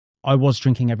I was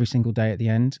drinking every single day at the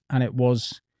end, and it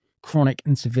was chronic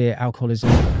and severe alcoholism.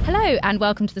 Hello and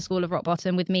welcome to the School of Rock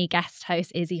Bottom with me, guest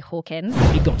host Issy Hawkins.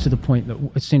 It got to the point that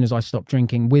as soon as I stopped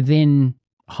drinking, within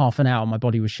half an hour, my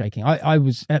body was shaking. I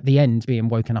was at the end being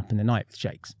woken up in the night with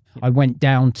shakes. I went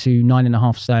down to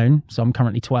 9.5 stone, so I'm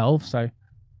currently 12, so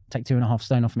take 2.5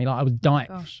 stone off me. Like, I was dying.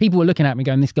 Gosh. People were looking at me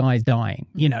going, this guy is dying.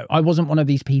 You know, I wasn't one of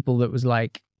these people that was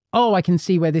like, oh, I can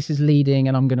see where this is leading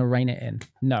and I'm going to rein it in.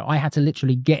 No, I had to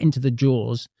literally get into the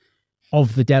jaws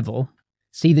of the devil,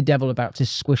 see the devil about to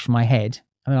squish my head.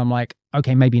 And then I'm like,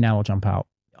 okay, maybe now I'll jump out.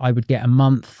 I would get a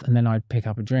month and then I'd pick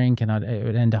up a drink and it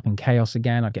would end up in chaos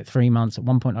again. I'd get 3 months. At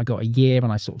one point I got a year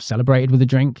and I sort of celebrated with a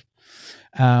drink.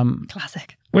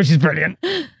 Classic. Which is brilliant.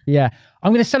 Yeah.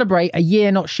 I'm going to celebrate a year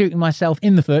not shooting myself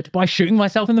in the foot by shooting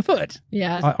myself in the foot.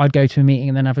 Yeah. I'd go to a meeting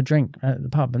and then have a drink at the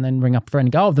pub and then ring up a friend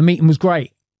and go, oh, the meeting was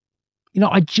great. You know,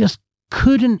 I just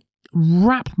couldn't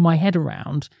wrap my head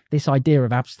around this idea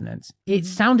of abstinence. It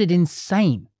sounded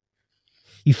insane.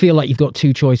 You feel like you've got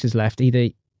two choices left. Either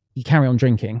you carry on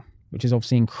drinking, which is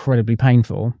obviously incredibly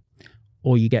painful,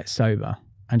 or you get sober.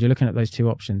 And you're looking at those two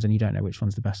options and you don't know which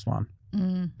one's the best one.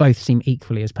 Both seem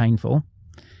equally as painful.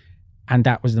 And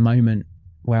that was the moment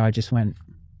where I just went,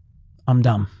 I'm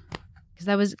done. Because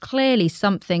there was clearly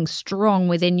something strong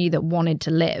within you that wanted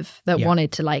to live, that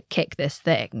wanted to like kick this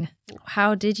thing.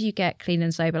 How did you get clean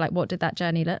and sober? Like, what did that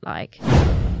journey look like?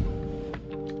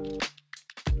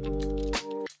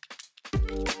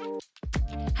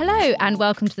 Hello and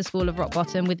welcome to the School of Rock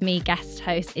Bottom with me, guest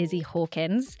host Issy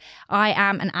Hawkins. I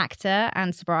am an actor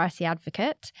and sobriety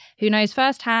advocate who knows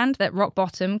firsthand that rock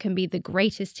bottom can be the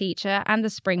greatest teacher and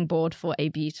the springboard for a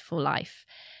beautiful life.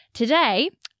 Today,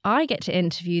 I get to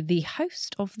interview the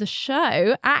host of the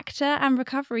show, actor and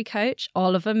recovery coach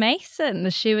Oliver Mason. The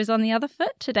shoe is on the other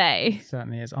foot today. It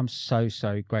certainly is. I'm so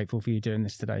grateful for you doing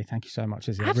this today. Thank you so much,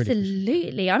 Izzy.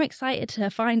 Absolutely. I'm excited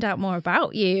to find out more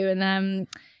about you. And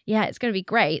yeah, it's going to be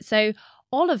great. So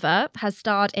Oliver has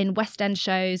starred in West End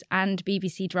shows and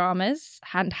BBC dramas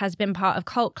and has been part of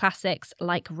cult classics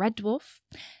like Red Dwarf,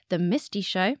 The Misty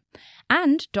Show,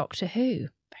 and Doctor Who.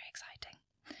 Very exciting.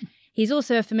 He's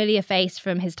also a familiar face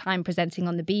from his time presenting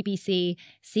on the BBC,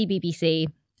 CBBC,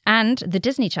 and the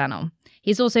Disney Channel.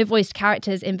 He's also voiced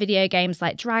characters in video games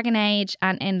like Dragon Age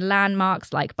and in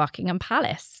landmarks like Buckingham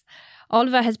Palace.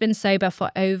 Oliver has been sober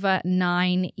for over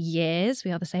 9 years.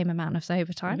 We are the same amount of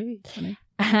sober time. Funny.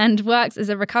 And works as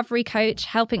a recovery coach,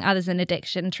 helping others in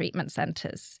addiction treatment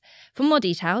centres. For more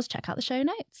details, check out the show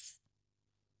notes.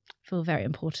 I feel very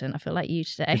important. I feel like you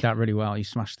today. Did that really well. You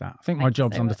smashed that. I think my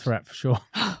job's under threat for sure.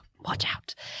 Watch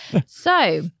out.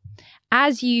 So,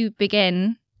 as you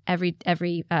begin every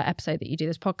episode that you do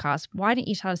this podcast, why don't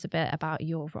you tell us a bit about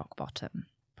your rock bottom?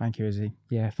 Thank you, Izzy.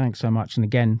 Yeah, thanks so much. And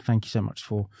again, thank you so much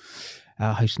for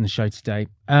hosting the show today.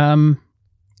 You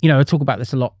know, I talk about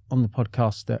this a lot on the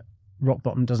podcast, that rock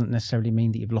bottom doesn't necessarily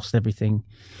mean that you've lost everything.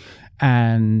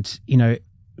 And, you know,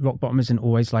 rock bottom isn't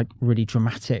always like really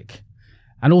dramatic.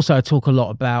 And also I talk a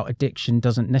lot about addiction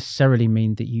doesn't necessarily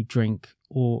mean that you drink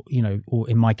or, you know, or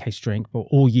in my case drink,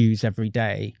 or use every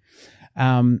day.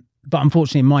 But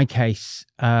unfortunately in my case,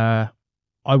 I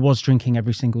was drinking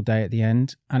every single day at the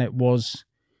end, and it was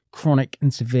chronic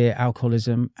and severe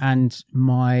alcoholism. And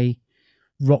my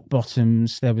rock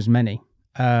bottoms, there was many,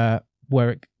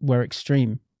 were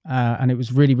extreme. And it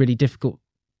was really difficult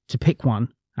to pick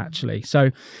one, actually.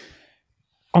 So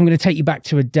I'm going to take you back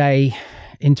to a day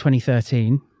in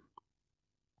 2013.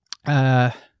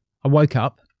 I woke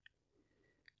up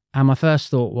and my first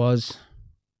thought was,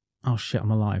 oh shit, I'm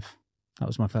alive. That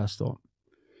was my first thought.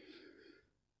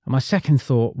 And my second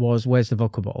thought was, where's the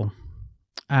vodka bottle?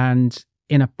 And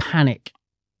in a panic,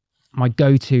 my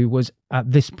go-to was at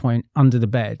this point under the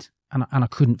bed, and I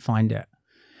couldn't find it.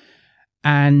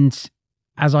 And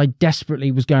as I desperately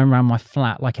was going around my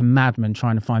flat like a madman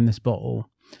trying to find this bottle,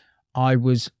 I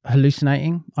was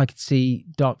hallucinating. I could see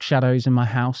dark shadows in my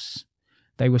house.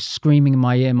 They were screaming in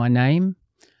my ear my name.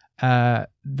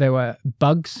 There were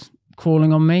bugs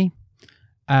crawling on me.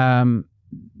 My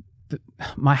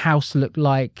house looked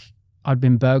like I'd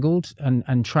been burgled and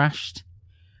trashed.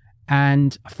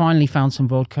 And I finally found some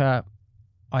vodka.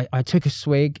 I took a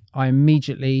swig. I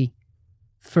immediately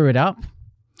threw it up.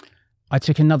 I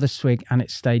took another swig and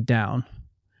it stayed down.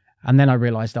 And then I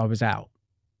realized I was out.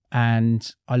 And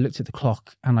I looked at the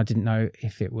clock and I didn't know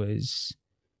if it was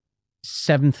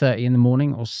 7:30 in the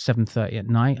morning or 7:30 at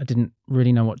night. I didn't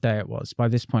really know what day it was. By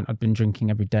this point, I'd been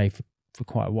drinking every day for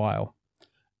quite a while.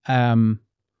 And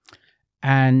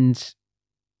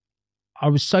I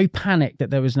was so panicked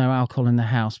that there was no alcohol in the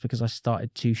house because I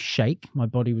started to shake. My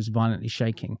body was violently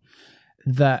shaking,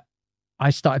 that I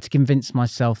started to convince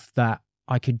myself that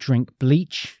I could drink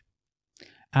bleach.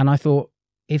 And I thought,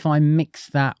 if I mix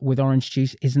that with orange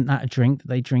juice, isn't that a drink that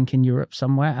they drink in Europe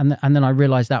somewhere? And then I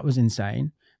realized that was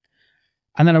insane.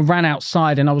 And then I ran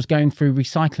outside and I was going through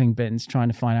recycling bins trying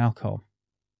to find alcohol.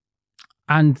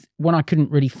 And when I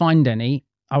couldn't really find any,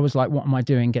 I was like, what am I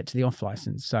doing? Get to the off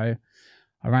license. So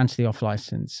I ran to the off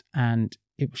license and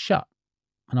it was shut.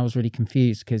 And I was really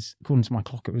confused because according to my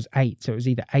clock, it was 8. So it was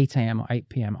either 8 a.m. or 8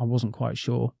 p.m. I wasn't quite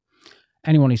sure.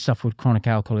 Anyone who suffered with chronic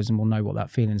alcoholism will know what that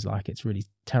feeling's like. It's really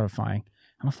terrifying.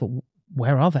 And I thought,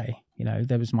 where are they? You know,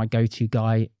 there was my go-to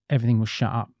guy. Everything was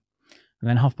shut up. And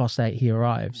then 8:30, he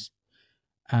arrives.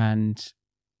 And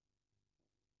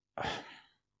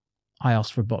I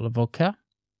asked for a bottle of vodka.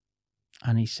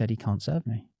 And he said he can't serve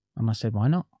me. And I said, why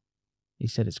not? He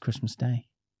said, it's Christmas Day.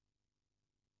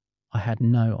 I had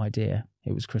no idea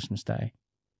it was Christmas Day.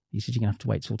 He said, you're going to have to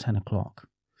wait till 10 o'clock.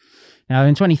 Now,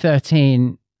 in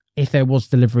 2013, if there was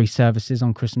delivery services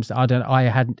on Christmas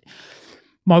Day,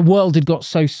 my world had got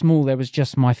so small, there was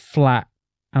just my flat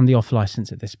and the off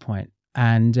license at this point.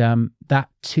 And that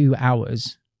 2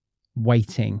 hours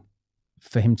waiting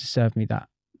for him to serve me that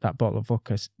bottle of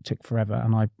vodka took forever.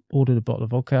 And I ordered a bottle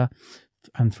of vodka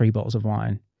and 3 bottles of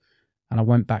wine. And I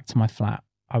went back to my flat.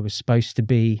 I was supposed to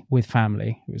be with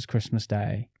family. It was Christmas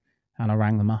Day. And I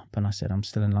rang them up and I said, I'm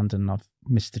still in London. I've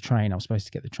missed the train. I was supposed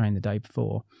to get the train the day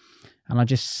before. And I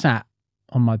just sat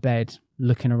on my bed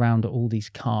looking around at all these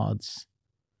cards.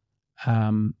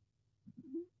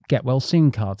 Get well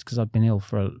soon cards, because I'd been ill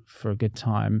for a good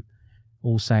time,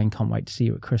 all saying, can't wait to see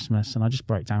you at Christmas. And I just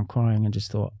broke down crying and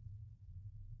just thought,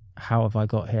 how have I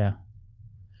got here?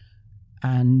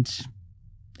 And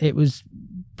it was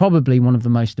probably one of the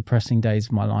most depressing days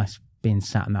of my life, being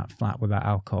sat in that flat without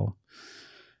alcohol.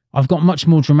 I've got much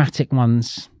more dramatic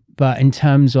ones, but in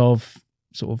terms of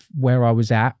sort of where I was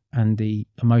at and the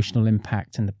emotional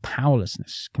impact and the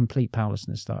powerlessness, complete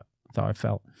powerlessness that I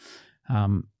felt,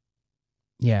 I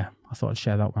thought I'd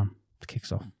share that one to kick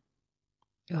us off.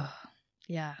 Oh,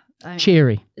 yeah.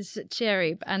 Cheery. It's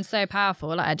cheery and so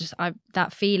powerful. Like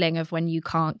that feeling of when you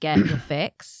can't get your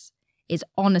fix is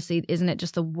honestly, isn't it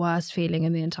just the worst feeling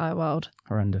in the entire world?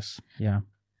 Horrendous. Yeah.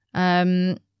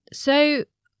 So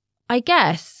I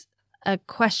guess a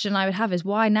question I would have is,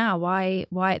 why now? Why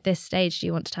at this stage do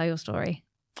you want to tell your story?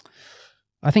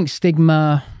 I think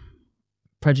stigma,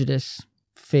 prejudice,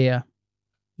 fear.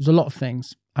 There's a lot of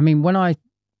things. I mean, when I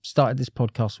started this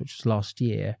podcast, which was last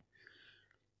year,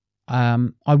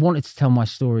 I wanted to tell my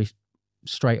story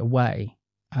straight away.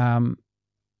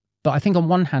 But I think on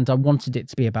one hand, I wanted it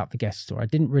to be about the guest story. I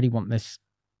didn't really want this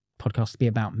podcast to be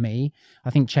about me.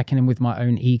 I think checking in with my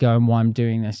own ego and why I'm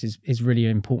doing this is really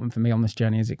important for me on this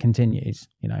journey as it continues,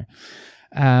 you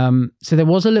know. So there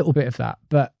was a little bit of that,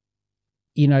 but,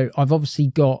 you know, I've obviously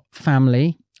got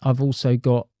family. I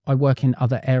work in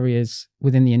other areas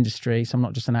within the industry. So I'm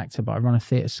not just an actor, but I run a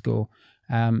theatre school.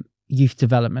 Youth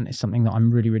development is something that I'm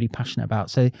really, really passionate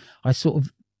about. So I sort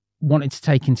of wanted to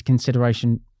take into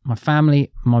consideration my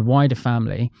family, my wider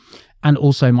family, and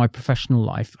also my professional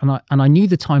life. And I knew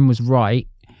the time was right.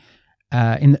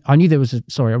 I knew there was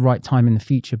a right time in the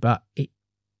future, but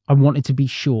I wanted to be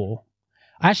sure.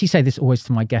 I actually say this always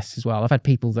to my guests as well. I've had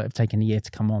people that have taken a year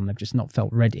to come on. They've just not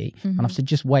felt ready. Mm-hmm. And I've said,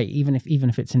 just wait, even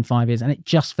if it's in 5 years. And it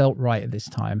just felt right at this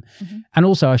time. Mm-hmm. And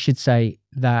also I should say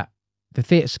that the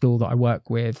theatre school that I work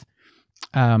with,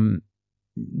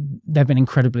 they've been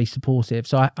incredibly supportive.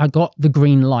 So I got the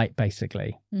green light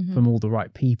basically mm-hmm. from all the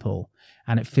right people,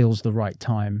 and it feels the right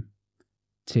time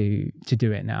to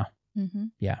do it now. Mm-hmm.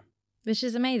 Yeah. Which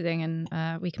is amazing,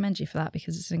 and we commend you for that,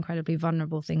 because it's an incredibly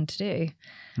vulnerable thing to do.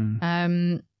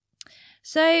 Mm.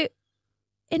 So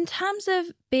in terms of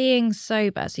being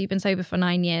sober, so you've been sober for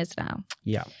 9 years now.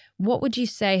 Yeah. What would you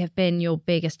say have been your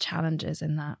biggest challenges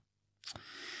in that?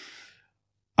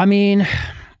 I mean,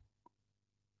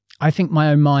 I think my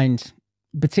own mind,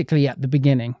 particularly at the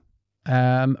beginning.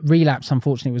 Relapse,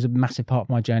 unfortunately, was a massive part of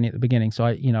my journey at the beginning. So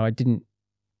I didn't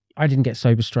get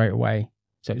sober straight away.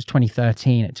 So it was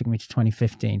 2013. It took me to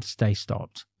 2015 to stay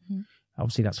stopped. Mm-hmm.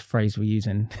 Obviously, that's a phrase we use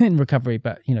in recovery,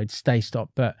 but, to stay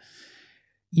stopped. But,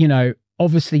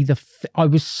 obviously I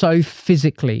was so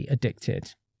physically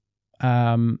addicted.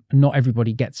 Not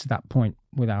everybody gets to that point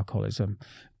with alcoholism,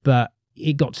 but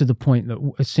it got to the point that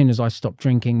as soon as I stopped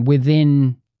drinking,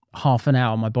 within half an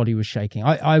hour, my body was shaking.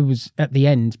 I was at the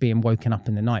end being woken up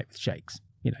in the night with shakes.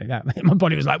 That my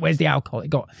body was like, where's the alcohol?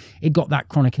 It got that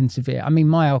chronic and severe. I mean,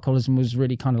 my alcoholism was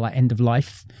really kind of like end of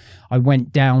life. I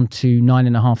went down to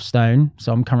 9.5 stone.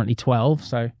 So I'm currently 12.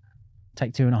 So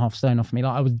take 2.5 stone off me.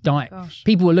 Like, I was dying. Gosh.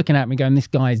 People were looking at me going, this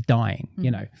guy is dying,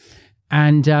 mm-hmm.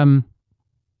 And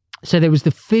So there was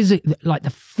the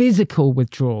physical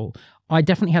withdrawal. I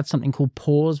definitely had something called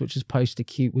PAWS, which is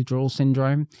post-acute withdrawal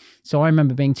syndrome. So I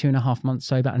remember being 2.5 months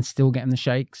sober and still getting the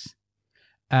shakes.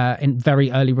 In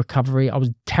very early recovery, I was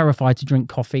terrified to drink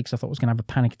coffee because I thought I was going to have a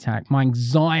panic attack. My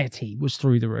anxiety was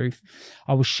through the roof.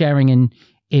 I was sharing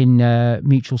in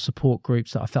mutual support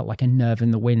groups that I felt like a nerve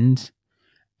in the wind.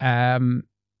 And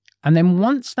then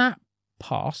once that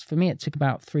passed, for me, it took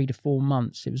about 3 to 4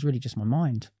 months. It was really just my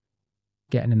mind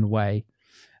getting in the way.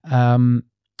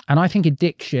 And I think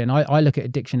addiction, I look at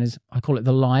addiction as, I call it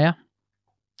the liar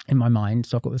in my mind.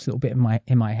 So I've got this little bit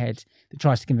in my head that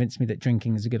tries to convince me that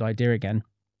drinking is a good idea again.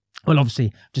 Well, obviously,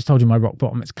 I've just told you my rock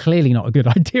bottom. It's clearly not a good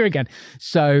idea again.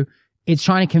 So it's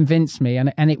trying to convince me,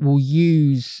 and it will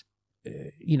use,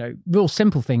 real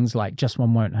simple things like just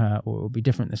one won't hurt, or it will be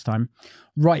different this time,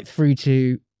 right through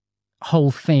to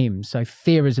whole themes. So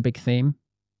fear is a big theme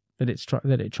that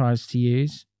it tries to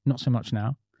use. Not so much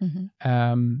now.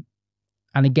 Mm-hmm.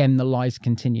 And again, the lies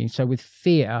continue. So with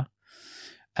fear,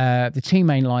 the two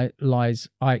main lies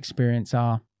I experience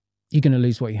are, you're going to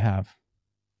lose what you have.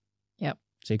 Yep.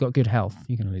 So you've got good health,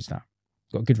 you're going to lose that.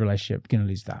 You've got a good relationship, you're going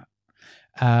to lose that.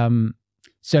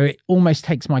 So it almost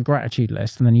takes my gratitude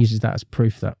list and then uses that as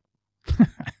proof that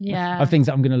of things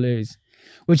that I'm going to lose,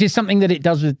 which is something that it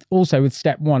does also with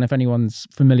step 1. If anyone's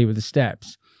familiar with the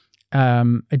steps,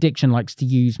 addiction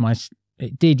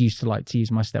used to like to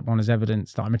use my step 1 as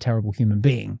evidence that I'm a terrible human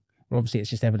being. Well, obviously it's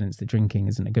just evidence that drinking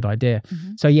isn't a good idea.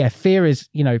 Mm-hmm. So yeah, fear is,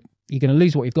 you're going to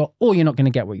lose what you've got, or you're not going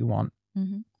to get what you want.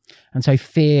 Mm-hmm. And so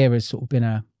fear has sort of been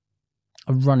a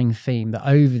running theme that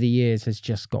over the years has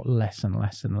just got less and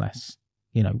less and less,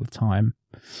 with time.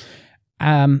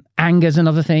 Anger's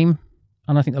another theme.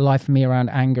 And I think the lie for me around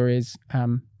anger is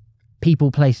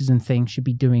people, places and things should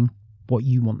be doing what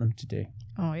you want them to do.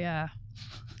 Oh, yeah.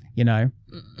 That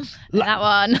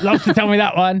one. Loves to tell me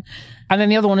that one. And then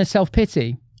the other one is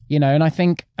self-pity, and I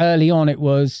think early on it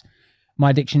was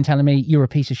my addiction telling me you're a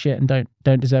piece of shit and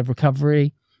don't deserve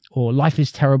recovery, or life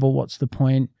is terrible, what's the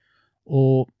point,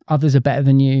 or others are better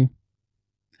than you.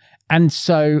 And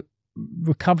so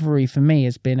recovery for me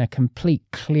has been a complete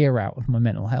clear out of my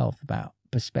mental health about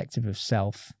perspective of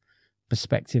self,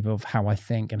 perspective of how I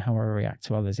think and how I react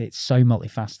to others. It's so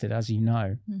multifaceted, as you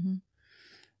know. Mm-hmm.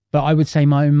 But I would say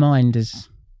my own mind is,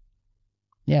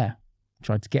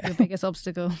 tried to get... the biggest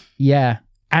obstacle. Yeah.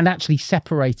 And actually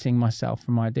separating myself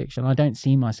from my addiction. I don't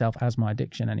see myself as my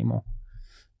addiction anymore.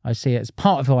 I see it as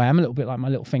part of who I am, a little bit like my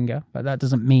little finger, but that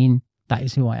doesn't mean that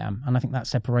is who I am. And I think that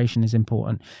separation is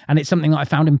important. And it's something that I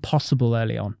found impossible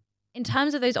early on. In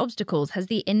terms of those obstacles, has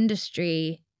the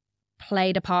industry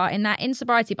played a part in that, in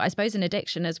sobriety, but I suppose in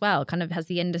addiction as well? Kind of, has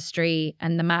the industry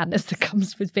and the madness that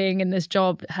comes with being in this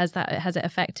job, has it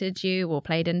affected you or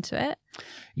played into it?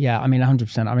 Yeah, I mean,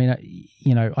 100%. I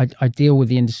mean, I deal with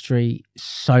the industry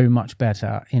so much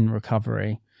better in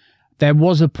recovery. There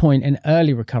was a point in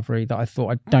early recovery that I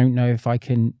thought, I don't know if I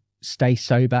can stay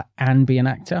sober and be an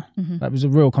actor. Mm-hmm. That was a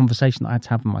real conversation that I had to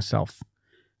have with myself.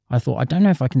 I thought, I don't know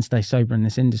if I can stay sober in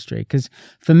this industry, because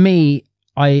for me,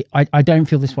 I don't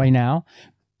feel this way now,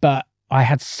 but I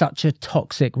had such a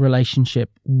toxic relationship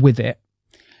with it.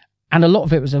 And a lot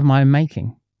of it was of my own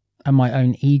making and my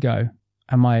own ego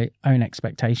and my own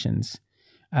expectations.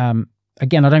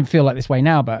 Again, I don't feel like this way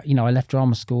now, but, I left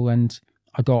drama school and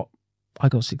I got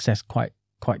success quite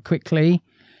quickly.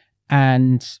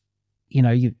 And,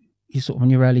 you're sort of in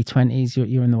your early 20s,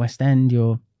 you're in the West End,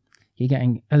 you're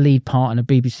getting a lead part in a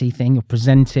BBC thing, you're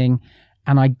presenting.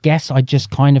 And I guess I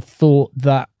just kind of thought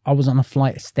that I was on a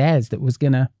flight of stairs that was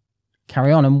going to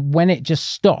carry on. And when it just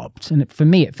stopped, and for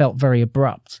me, it felt very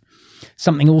abrupt.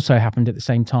 Something also happened at the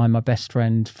same time. My best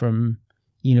friend from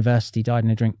university died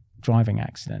in a drink driving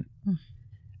accident.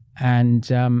 And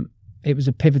it was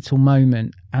a pivotal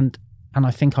moment. And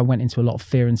I think I went into a lot of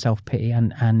fear and self-pity,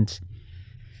 and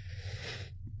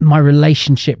my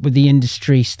relationship with the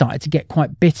industry started to get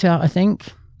quite bitter, I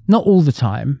think. Not all the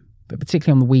time, but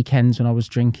particularly on the weekends when I was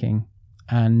drinking.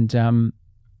 And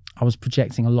I was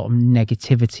projecting a lot of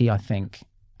negativity, I think,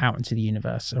 out into the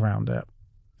universe around it.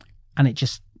 And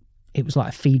it was like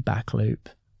a feedback loop.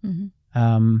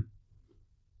 Mm-hmm.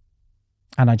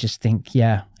 And I just think,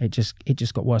 it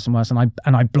just got worse and worse. And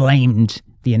I blamed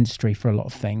the industry for a lot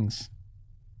of things.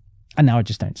 And now I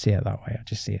just don't see it that way. I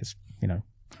just see it as,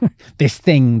 this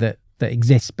thing that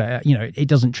exists, but, it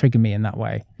doesn't trigger me in that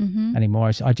way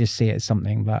anymore. I just see it as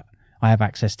something that I have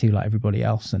access to like everybody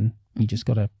else, and you just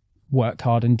got to work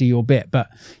hard and do your bit. But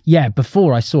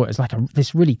before I saw it as like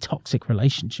this really toxic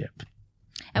relationship.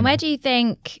 And where do you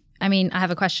think, I mean, I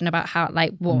have a question about how,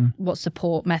 like, what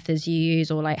support methods you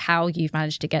use, or like how you've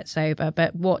managed to get sober.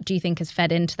 But what do you think has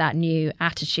fed into that new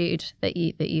attitude that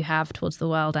you have towards the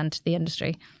world and to the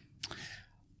industry?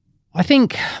 I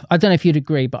think, I don't know if you'd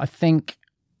agree, but I think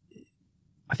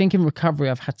in recovery,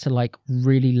 I've had to like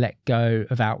really let go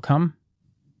of outcome,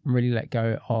 really let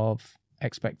go of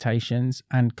expectations,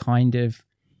 and kind of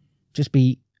just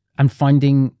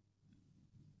finding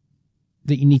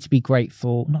that you need to be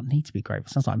grateful, not need to be grateful,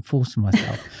 sounds like I'm forcing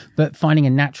myself, but finding a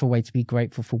natural way to be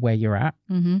grateful for where you're at,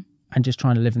 and just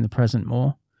trying to live in the present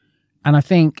more. And I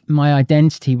think my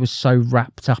identity was so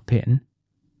wrapped up in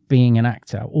being an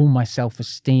actor, all my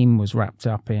self-esteem was wrapped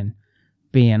up in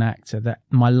being an actor, that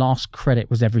my last credit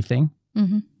was everything.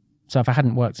 So if I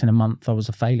hadn't worked in a month, I was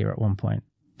a failure at one point.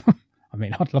 I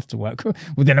mean, I'd love to work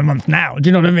within a month now, do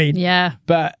you know what I mean? Yeah.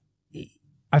 But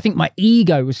I think my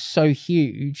ego was so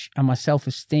huge and my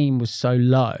self-esteem was so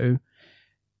low.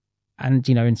 And,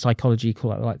 you know, in psychology, you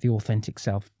call it like the authentic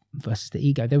self versus the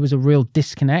ego. There was a real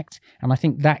disconnect. And I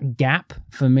think that gap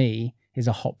for me is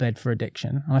a hotbed for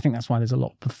addiction. And I think that's why there's a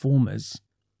lot of performers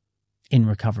in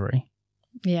recovery.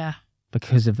 Yeah.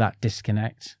 Because of that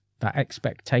disconnect, that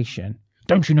expectation.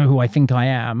 Don't you know who I think I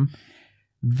am?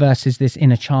 Versus this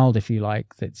inner child, if you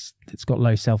like, that's got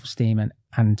low self-esteem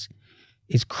and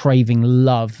is craving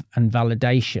love and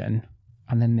validation,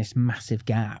 and then this massive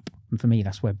gap. And for me,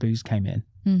 that's where booze came in,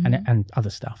 and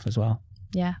other stuff as well.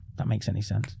 Yeah. That makes any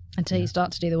sense. Until you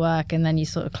start to do the work, and then you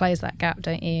sort of close that gap,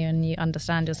 don't you? And you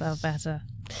understand yourself better.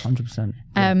 100%.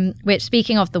 Yeah. Which,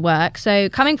 speaking of the work, so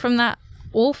coming from that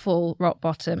awful rock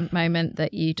bottom moment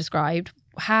that you described,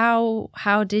 how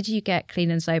did you get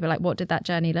clean and sober? Like, what did that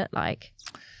journey look like?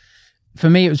 For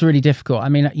me, it was really difficult. I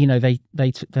mean, you know,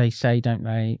 they say, don't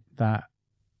they, that,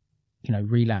 you know,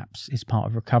 relapse is part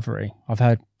of recovery. I've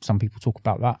heard some people talk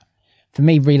about that. For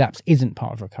me, relapse isn't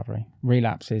part of recovery.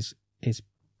 Relapse is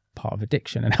part of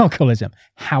addiction and alcoholism.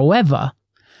 However,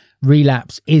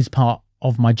 relapse is part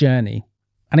of my journey.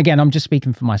 And again, I'm just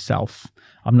speaking for myself.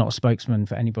 I'm not a spokesman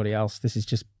for anybody else. This is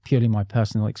just purely my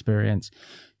personal experience.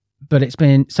 But it's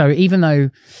been, so even though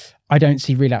I don't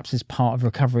see relapse as part of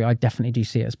recovery, I definitely do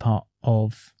see it as part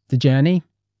of the journey.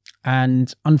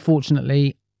 And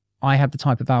unfortunately, I have the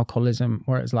type of alcoholism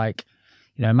where it's like,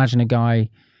 you know, imagine a guy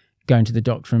going to the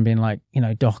doctor and being like, you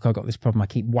know, doc, I've got this problem. I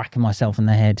keep whacking myself in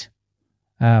the head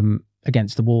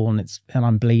against the wall, and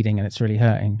I'm bleeding and it's really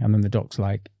hurting. And then the doc's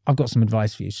like, I've got some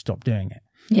advice for you. Stop doing it.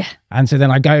 Yeah. And so then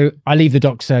I leave the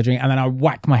doc's surgery, and then I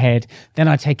whack my head. Then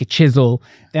I take a chisel.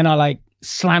 Then I like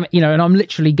slam it, you know, and I'm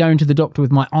literally going to the doctor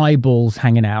with my eyeballs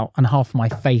hanging out and half my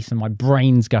face and my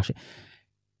brain's gushing.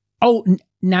 Oh,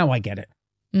 now I get it.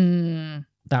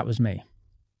 That was me.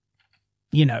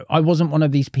 You know, I wasn't one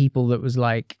of these people that was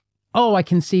like, oh, I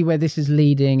can see where this is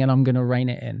leading and I'm going to rein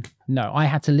it in. No, I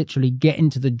had to literally get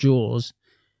into the jaws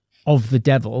of the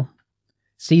devil,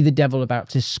 see the devil about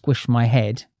to squish my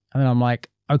head. And then I'm like,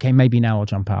 okay, maybe now I'll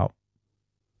jump out.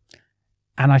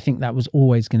 And I think that was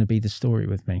always going to be the story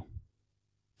with me,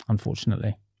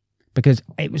 unfortunately, because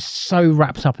it was so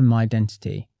wrapped up in my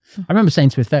identity. I remember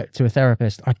saying to a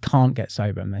therapist, I can't get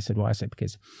sober. And they said, why? I said,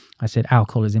 because I said,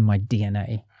 alcohol is in my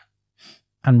DNA.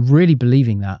 And really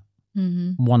believing that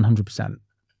 100%.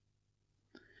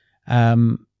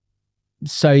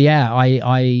 So yeah,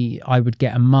 I would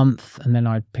get a month, and then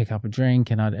I'd pick up a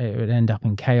drink, and it would end up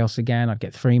in chaos again. I'd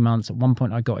get 3 months. At one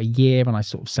point I got a year, and I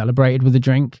sort of celebrated with a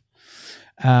drink.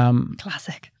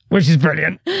 Classic. Which is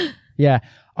brilliant. Yeah.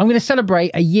 I'm going to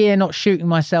celebrate a year not shooting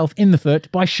myself in the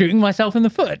foot by shooting myself in the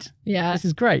foot. Yeah. This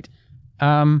is great.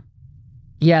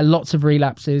 Yeah, lots of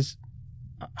relapses.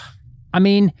 I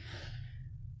mean,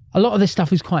 a lot of this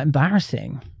stuff is quite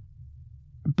embarrassing,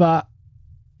 but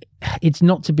it's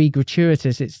not to be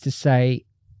gratuitous. It's to say,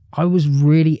 I was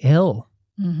really ill.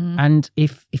 And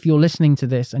if you're listening to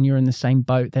this and you're in the same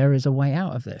boat, there is a way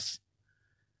out of this.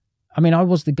 I mean, I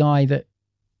was the guy that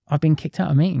I've been kicked out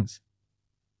of meetings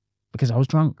because I was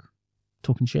drunk,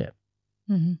 talking shit.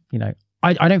 You know,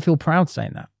 I don't feel proud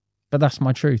saying that, but that's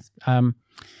my truth.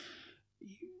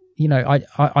 You know,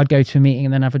 I'd go to a meeting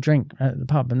and then have a drink at the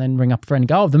pub and then ring up a friend and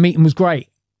go, oh, the meeting was great.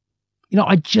 You know,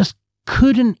 I just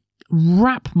couldn't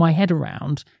wrap my head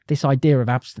around this idea of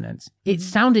abstinence. It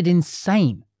sounded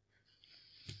insane.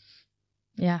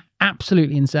 Yeah.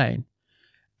 Absolutely insane.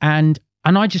 And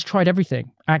I just tried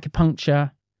everything.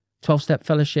 Acupuncture, 12-step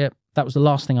fellowship. That was the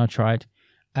last thing I tried.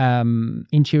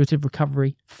 Intuitive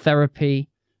recovery, therapy,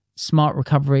 smart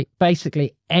recovery,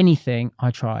 basically anything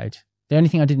I tried. The only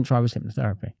thing I didn't try was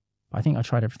hypnotherapy. I think I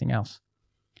tried everything else.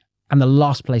 And the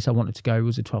last place I wanted to go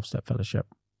was a 12-step fellowship.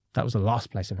 That was the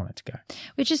last place I wanted to go.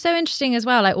 Which is so interesting as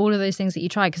well, like all of those things that you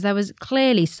tried, because there was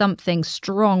clearly something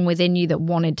strong within you that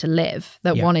wanted to live,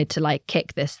 that wanted to like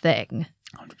kick this thing.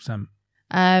 100%.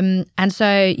 And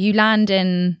so you land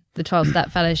in the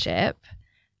 12-step fellowship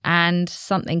and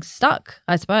something stuck,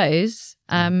 I suppose.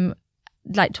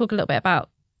 Like talk a little bit about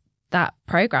that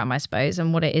program, I suppose,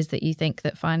 and what it is that you think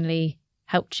that finally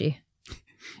helped you.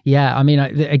 Yeah, I mean,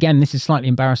 again, this is slightly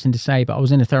embarrassing to say, but I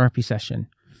was in a therapy session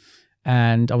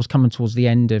and I was coming towards the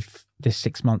end of this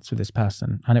 6 months with this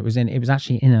person, and it was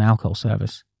actually in an alcohol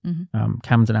service,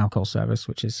 Camden Alcohol Service,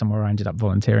 which is somewhere I ended up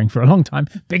volunteering for a long time.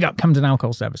 Big up Camden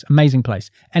Alcohol Service, amazing place.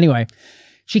 Anyway,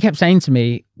 she kept saying to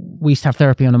me, we used to have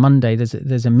therapy on a Monday.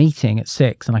 There's a meeting at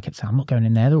 6, and I kept saying, I'm not going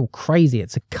in there. They're all crazy.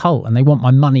 It's a cult, and they want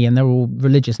my money, and they're all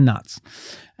religious nuts.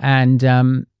 And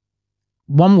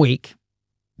 1 week,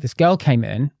 this girl came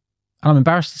in, and I'm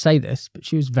embarrassed to say this, but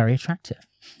she was very attractive.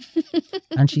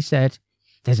 And she said,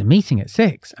 there's a meeting at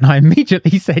 6. And I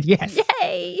immediately said yes.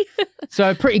 Yay! So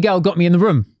a pretty girl got me in the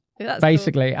room, That's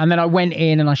basically. Cool. And then I went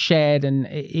in and I shared, and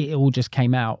it all just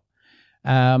came out.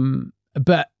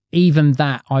 But even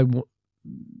that,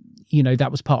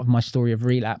 that was part of my story of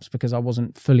relapse, because I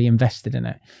wasn't fully invested in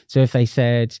it. So if they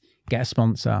said, get a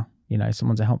sponsor,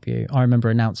 someone to help you. I remember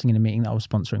announcing in a meeting that I was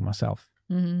sponsoring myself,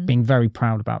 being very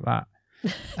proud about that.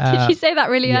 Did you say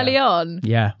that really early on?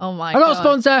 Yeah. Oh my God. I got a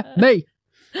sponsor, me.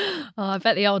 Oh, I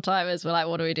bet the old timers were like,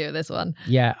 what do we do with this one?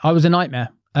 Yeah, I was a nightmare.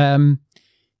 My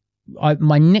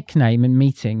nickname in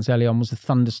meetings early on was the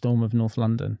Thunderstorm of North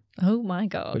London. Oh my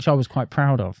God. Which I was quite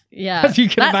proud of. Yeah. As you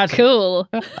can that's imagine. Cool.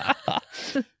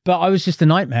 But I was just a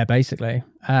nightmare, basically.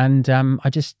 And I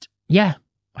just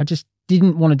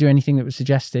didn't want to do anything that was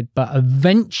suggested. But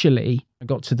eventually I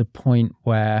got to the point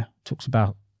where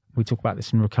we talk about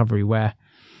this in recovery, where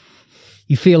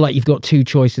you feel like you've got two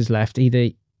choices left. Either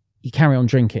you carry on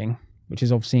drinking, which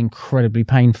is obviously incredibly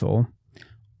painful,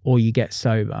 or you get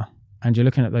sober. And you're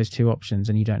looking at those two options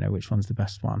and you don't know which one's the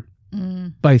best one.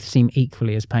 Both seem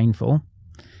equally as painful.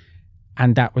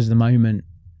 And that was the moment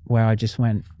where I just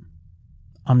went,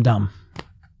 I'm done.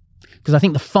 Because I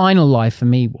think the final lie for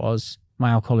me was my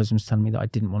alcoholism was telling me that I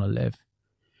didn't want to live.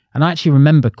 And I actually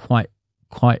remember quite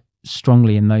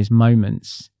strongly in those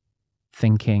moments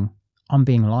thinking, I'm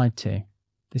being lied to.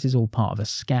 This is all part of a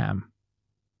scam.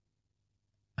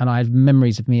 And I had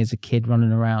memories of me as a kid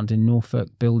running around in Norfolk,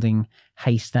 building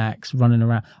haystacks, running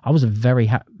around. I was a very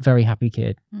happy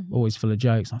kid, always full of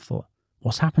jokes. I thought,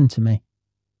 what's happened to me?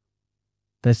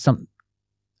 And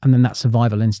then that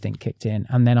survival instinct kicked in.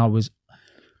 And then I was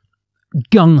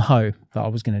gung-ho that I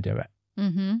was going to do it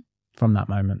from that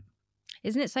moment.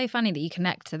 Isn't it so funny that you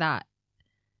connect to that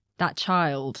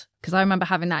child? Because I remember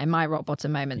having that in my rock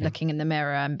bottom moment, looking in the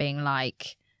mirror and being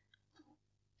like,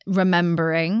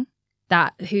 remembering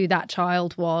who that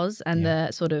child was and the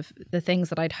sort of the things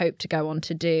that I'd hoped to go on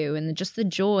to do, and just the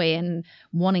joy and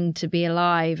wanting to be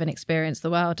alive and experience the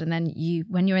world. And then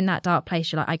when you're in that dark place,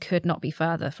 you're like, I could not be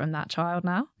further from that child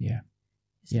now. Yeah.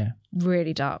 It's a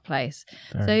really dark place.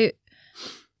 Very. So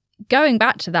going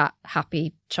back to that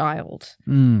happy child,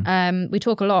 we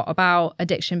talk a lot about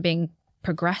addiction being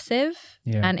progressive.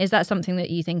 Yeah. And is that something that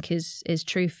you think is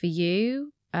true for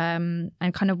you? And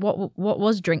kind of what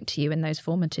was drink to you in those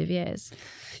formative years?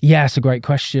 Yeah, it's a great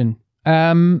question.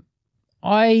 I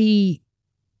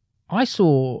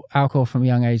saw alcohol from a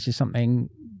young age as something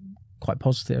quite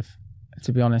positive,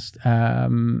 to be honest. I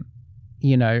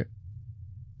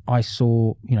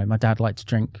saw, my dad liked to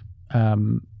drink.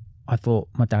 I thought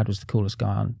my dad was the coolest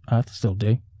guy on earth, still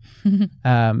do. He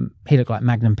looked like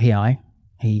Magnum PI.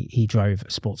 He drove a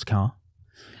sports car.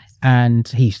 And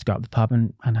he used to go up the pub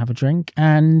and have a drink.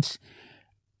 And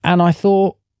I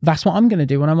thought, that's what I'm going to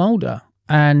do when I'm older.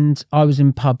 And I was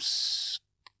in pubs,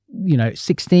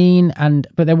 16.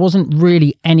 But there wasn't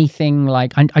really anything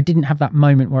like, I didn't have that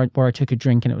moment where I took a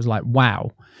drink and it was like,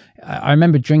 wow. I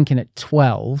remember drinking at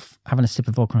 12, having a sip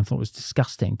of vodka and thought it was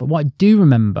disgusting. But what I do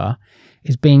remember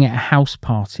is being at a house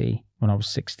party when I was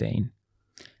 16.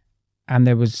 And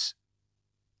there was,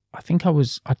 I can't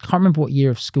remember what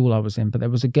year of school I was in, but there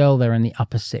was a girl there in the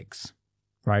upper 6,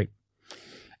 right?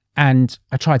 And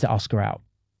I tried to ask her out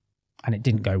and it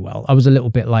didn't go well. I was a little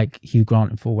bit like Hugh Grant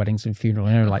in Four Weddings and Funeral,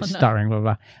 stuttering, blah, blah,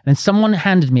 blah. And then someone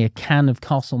handed me a can of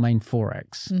Castlemaine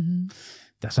 4X.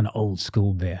 That's an old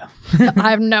school beer.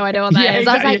 I have no idea what that is.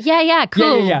 Exactly. I was like, yeah,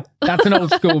 cool. Yeah. That's an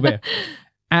old school beer.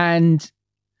 And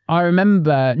I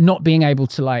remember not being able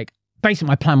to basically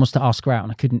my plan was to ask her out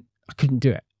and I couldn't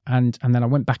do it. And then I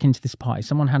went back into this party.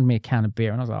 Someone handed me a can of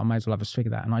beer and I was like, I might as well have a swig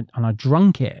of that. And I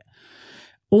drunk it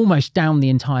almost down the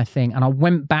entire thing. And I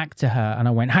went back to her and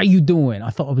I went, how you doing? I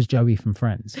thought I was Joey from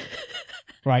Friends.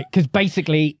 right? Because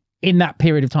basically in that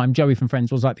period of time, Joey from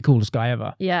Friends was like the coolest guy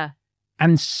ever. Yeah.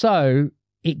 And so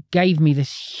it gave me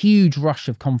this huge rush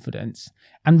of confidence.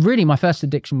 And really my first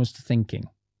addiction was to thinking.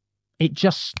 It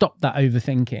just stopped that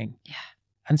overthinking. Yeah.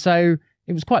 And so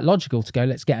it was quite logical to go,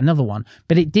 let's get another one.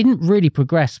 But it didn't really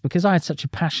progress because I had such a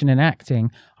passion in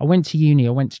acting. I went to uni,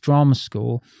 I went to drama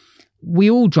school.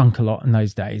 We all drank a lot in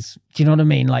those days. Do you know what I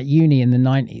mean? Like uni in the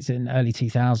 90s and early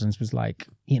 2000s was like,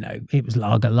 you know, it was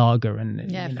lager and,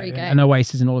 and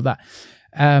Oasis and all of that.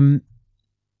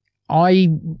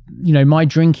 My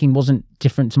drinking wasn't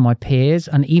different to my peers.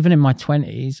 And even in my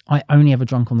 20s, I only ever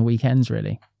drunk on the weekends,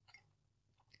 really.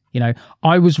 You know,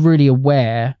 I was really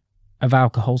aware of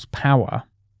alcohol's power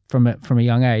from a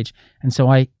young age. And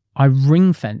so I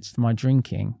ring-fenced my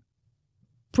drinking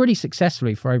pretty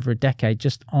successfully for over a decade,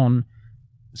 just on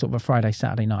sort of a Friday,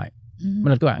 Saturday night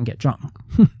when I'd go out and get drunk.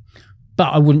 But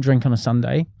I wouldn't drink on a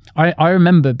Sunday. I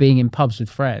remember being in pubs with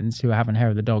friends who were having hair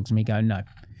of the dogs and me going, no.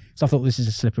 So I thought this is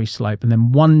a slippery slope. And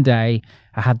then one day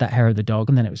I had that hair of the dog,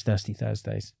 and then it was Thirsty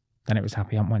Thursdays. Then it was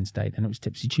Happy Hump Wednesday. Then it was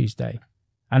Tipsy Tuesday.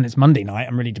 And it's Monday night.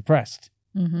 I'm really depressed.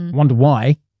 I wonder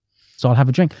why. So I'll have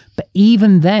a drink. But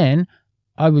even then,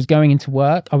 I was going into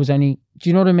work. I was only, do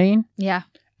you know what I mean? Yeah.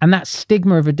 And that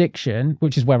stigma of addiction,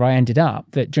 which is where I ended up,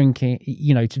 that drinking,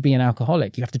 you know, to be an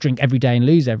alcoholic, you have to drink every day and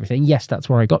lose everything. Yes, that's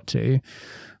where I got to.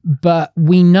 But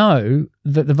we know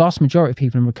that the vast majority of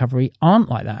people in recovery aren't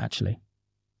like that, actually.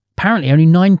 Apparently, only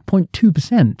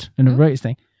 9.2% in the greatest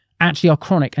thing actually are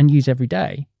chronic and use every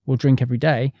day or drink every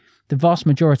day. The vast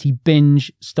majority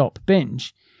binge, stop,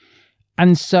 binge.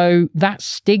 And so that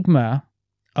stigma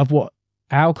of what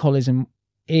alcoholism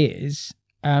is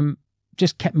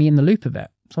just kept me in the loop of it.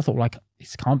 So I thought, like,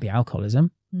 this can't be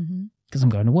alcoholism because I'm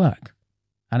going to work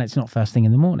and it's not first thing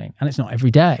in the morning and it's not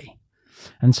every day.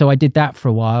 And so I did that for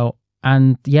a while.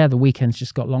 And yeah, the weekends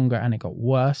just got longer and it got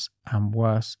worse and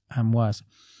worse and worse.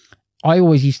 I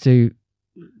always used to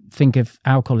think of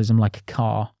alcoholism like a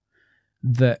car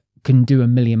that can do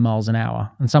 1,000,000 miles an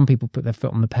hour. And some people put their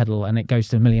foot on the pedal and it goes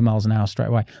to 1,000,000 miles an hour straight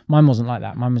away. Mine wasn't like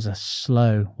that. Mine was a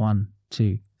slow 1,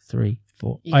 2, 3,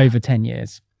 4, over 10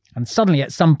 years. And suddenly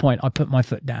at some point I put my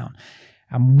foot down.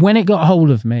 And when it got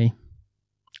hold of me,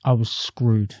 I was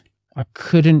screwed. I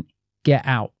couldn't get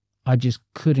out. I just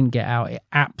couldn't get out. It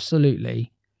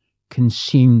absolutely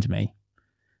consumed me.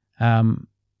 And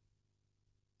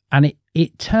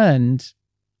it turned,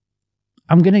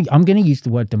 I'm gonna use the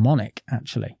word demonic,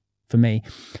 actually, for me.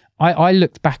 I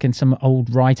looked back in some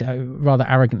old writer, rather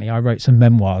arrogantly, I wrote some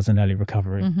memoirs in early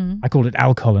recovery. I called it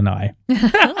Alcohol and I.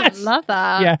 Love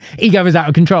that. Yeah, ego was out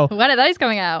of control. When are those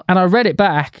coming out? And I read it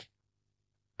back,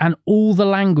 and all the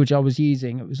language I was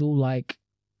using, it was all like,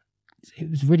 it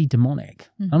was really demonic.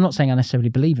 I'm not saying I necessarily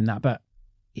believe in that, but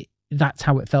that's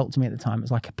how it felt to me at the time. It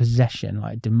was like a possession,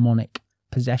 like a demonic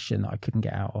possession that I couldn't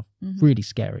get out of. Really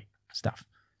scary stuff,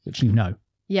 which you know.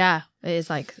 Yeah, it is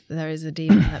like there is a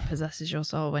demon that possesses your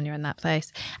soul when you're in that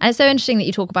place. And it's so interesting that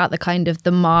you talk about the kind of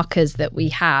the markers that we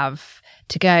have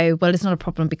to go, well, it's not a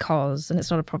problem because, and it's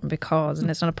not a problem because, and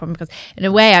it's not a problem because. In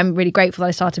a way, I'm really grateful that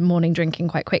I started morning drinking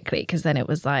quite quickly, because then it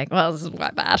was like, well, this is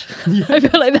quite bad. I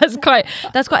feel like that's quite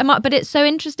a mark. But it's so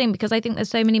interesting because I think there's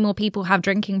so many more people have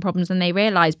drinking problems than they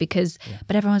realise, because,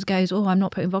 but everyone goes, oh, I'm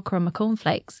not putting vodka on my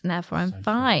cornflakes and therefore I'm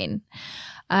fine.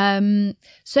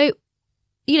 So,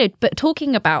 you know, but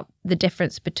talking about the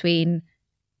difference between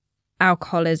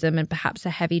alcoholism and perhaps a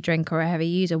heavy drinker or a heavy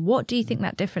user, what do you think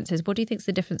that difference is? What do you think is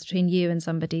the difference between you and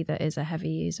somebody that is a heavy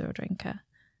user or drinker?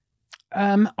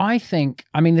 I think,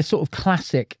 the sort of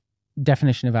classic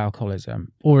definition of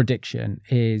alcoholism or addiction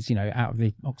is, you know, out of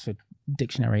the Oxford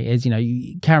Dictionary, is, you know,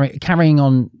 you carrying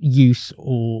on use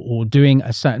or doing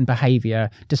a certain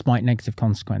behavior despite negative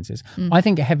consequences. I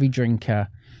think a heavy drinker,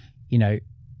 you know,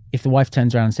 if the wife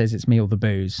turns around and says it's me or the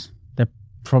booze, they're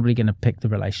probably going to pick the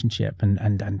relationship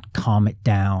and calm it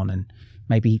down and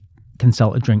maybe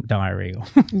consult a drink diary or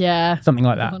something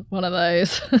like that. One of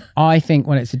those. I think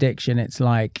when it's addiction, it's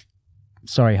like,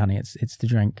 sorry, honey, it's the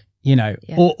drink, you know,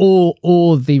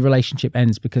 or the relationship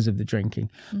ends because of the drinking.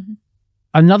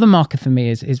 Another marker for me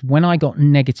is when I got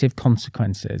negative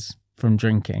consequences from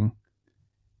drinking,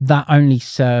 that only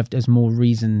served as more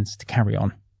reasons to carry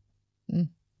on.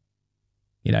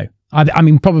 You know,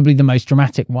 probably the most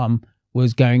dramatic one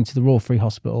was going to the Royal Free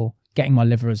Hospital, getting my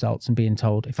liver results and being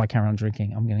told if I carry on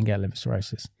drinking, I'm going to get liver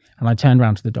cirrhosis. And I turned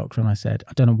around to the doctor and I said,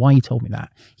 I don't know why you told me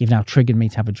that. You've now triggered me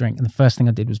to have a drink. And the first thing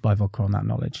I did was buy vodka on that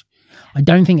knowledge. I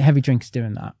don't think heavy drinkers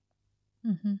doing that.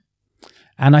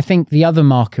 And I think the other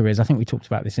marker is, I think we talked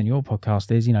about this in your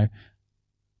podcast, is, you know,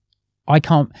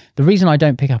 the reason I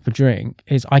don't pick up a drink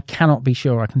is I cannot be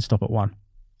sure I can stop at one.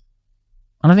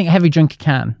 And I think a heavy drinker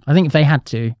can. I think if they had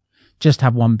to just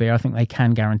have one beer, I think they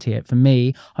can guarantee it. For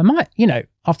me, I might,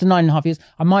 after 9.5 years,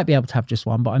 I might be able to have just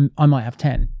one, but I might have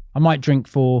 10. I might drink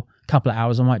for a couple of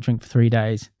hours. I might drink for 3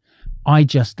 days. I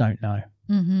just don't know.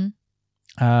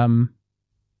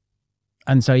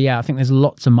 And so, I think there's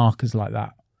lots of markers like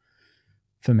that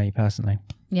for me personally.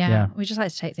 Yeah. We just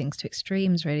like to take things to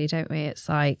extremes, really, don't we? It's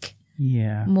like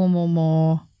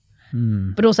more.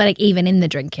 But also, like, even in the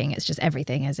drinking, it's just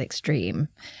everything is extreme.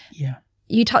 Yeah.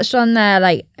 You touched on there,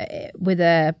 like, with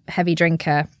a heavy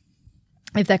drinker,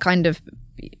 if they're kind of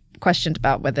questioned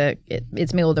about whether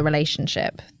it's me or the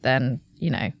relationship, then,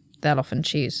 they'll often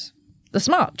choose the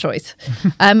smart choice.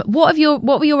 What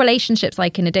were your relationships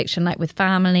like in addiction, like with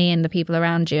family and the people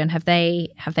around you, and have they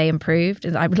improved?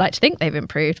 I would like to think they've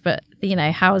improved, but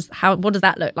what does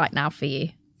that look like now for you?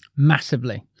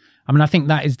 Massively. I mean, I think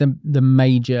that is the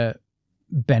major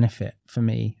benefit for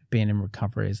me being in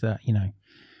recovery, is that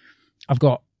I've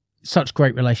got such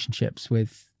great relationships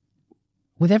with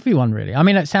everyone, really. I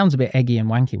mean, it sounds a bit eggy and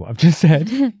wanky what I've just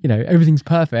said. Everything's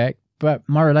perfect, but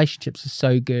my relationships are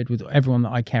so good with everyone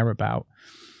that I care about.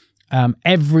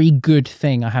 Every good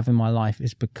thing I have in my life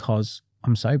is because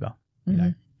I'm sober,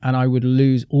 and I would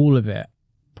lose all of it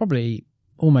probably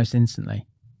almost instantly.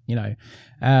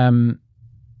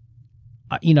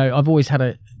 I've always had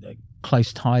a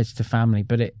close ties to family,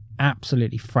 but it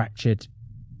absolutely fractured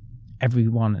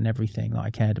everyone and everything that I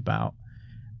cared about.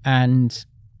 And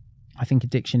I think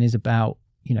addiction is about,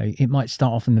 it might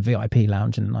start off in the VIP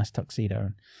lounge in a nice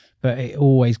tuxedo, but it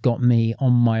always got me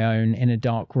on my own in a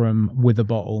dark room with a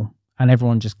bottle, and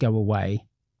everyone just go away.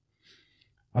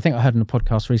 I think I heard on a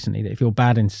podcast recently that if you're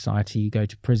bad in society, you go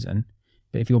to prison,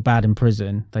 but if you're bad in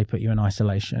prison, they put you in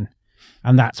isolation.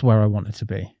 And that's where I wanted to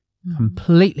be.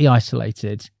 Completely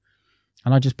isolated,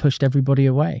 and I just pushed everybody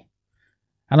away.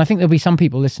 And I think there'll be some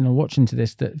people listening or watching to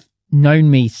this that have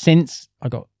known me since I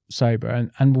got sober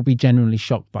and will be genuinely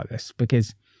shocked by this,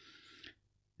 because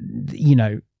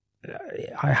I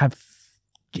have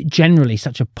generally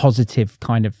such a positive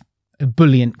kind of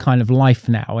ebullient kind of life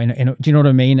now. Do you know what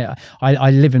I mean?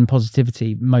 I live in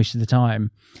positivity most of the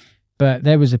time, but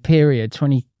there was a period,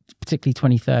 particularly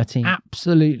 2013,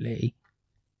 absolutely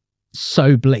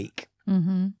so bleak.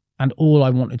 And all I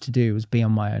wanted to do was be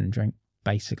on my own and drink,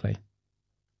 basically,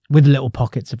 with little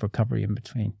pockets of recovery in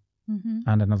between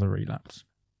and another relapse.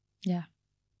 Yeah.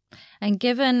 And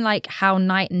given like how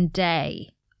night and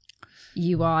day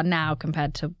you are now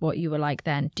compared to what you were like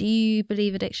then, do you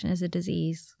believe addiction is a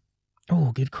disease?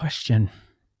 Oh, good question.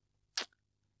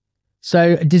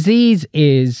 So a disease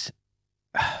is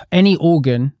any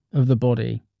organ of the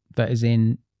body that is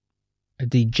in a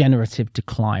degenerative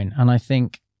decline. And I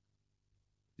think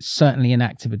certainly in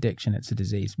active addiction, it's a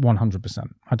disease, 100%.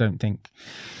 I don't think,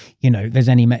 there's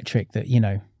any metric that,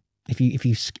 if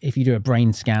you do a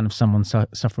brain scan of someone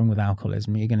suffering with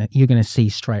alcoholism, you're gonna see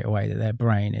straight away that their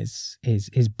brain is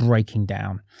breaking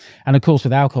down. And of course,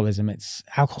 with alcoholism,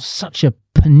 alcohol's such a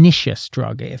pernicious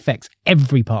drug. It affects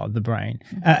every part of the brain,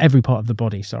 every part of the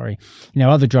body. Sorry,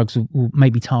 other drugs will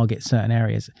maybe target certain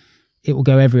areas. It will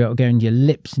go everywhere. It will go in your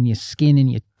lips and your skin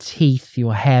and your teeth,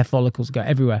 your hair follicles go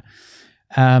everywhere.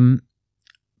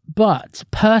 But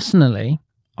personally,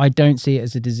 I don't see it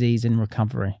as a disease in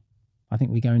recovery. I think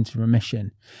we go into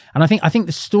remission. And I think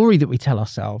the story that we tell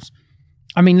ourselves,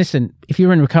 I mean, listen, if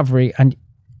you're in recovery and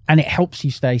it helps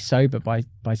you stay sober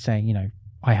by saying,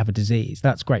 I have a disease,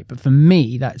 that's great. But for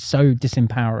me, that's so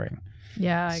disempowering.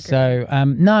 Yeah, I agree. So,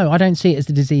 no, I don't see it as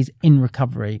the disease in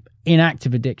recovery. In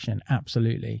active addiction,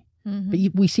 absolutely. But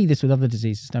we see this with other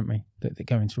diseases, don't we, that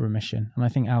go into remission. And I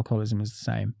think alcoholism is the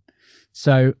same.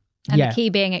 So, and the key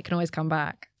being it can always come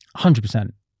back.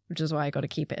 100%. Which is why I got to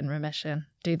keep it in remission.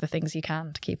 Do the things you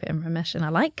can to keep it in remission. I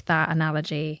like that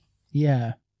analogy.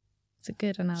 Yeah. It's a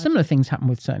good analogy. Similar things happen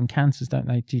with certain cancers, don't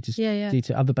they? Due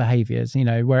to other behaviours,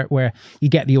 where you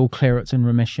get the all clear, it's in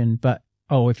remission, but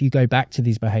if you go back to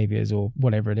these behaviours or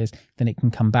whatever it is, then it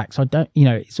can come back. So I don't,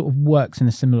 it sort of works in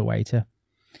a similar way to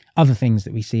other things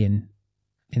that we see in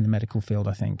the medical field,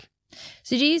 I think.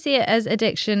 So do you see it as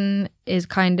addiction is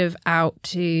kind of out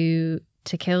to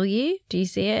kill you? Do you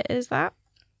see it as that?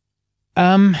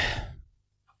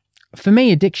 For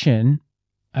me, addiction,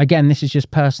 again, this is just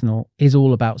personal, is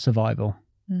all about survival.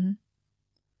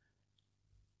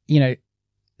 There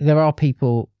are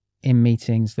people in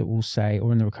meetings that will say,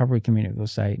 or in the recovery community that will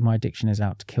say, my addiction is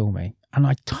out to kill me. And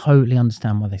I totally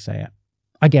understand why they say it.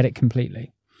 I get it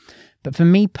completely. But for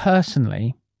me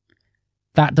personally,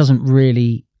 that doesn't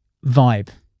really vibe.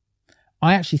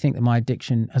 I actually think that my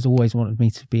addiction has always wanted me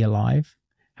to be alive,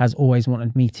 has always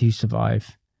wanted me to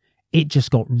survive. it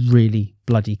just got really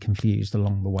bloody confused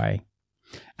along the way.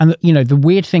 And, the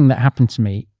weird thing that happened to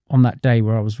me on that day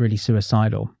where I was really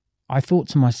suicidal, I thought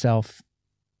to myself,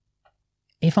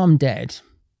 if I'm dead,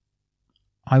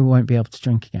 I won't be able to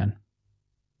drink again.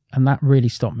 And that really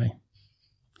stopped me.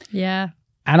 Yeah.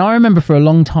 And I remember for a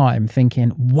long time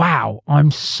thinking, wow,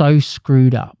 I'm so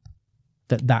screwed up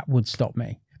that would stop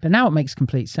me. But now it makes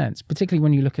complete sense, particularly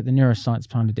when you look at the neuroscience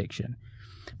behind addiction,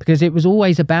 because it was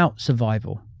always about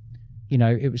survival.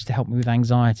 It was to help me with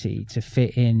anxiety, to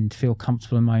fit in, to feel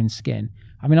comfortable in my own skin.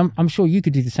 I mean, I'm sure you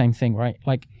could do the same thing, right?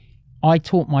 Like, I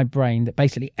taught my brain that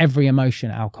basically every emotion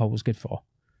alcohol was good for.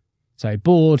 So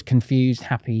bored, confused,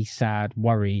 happy, sad,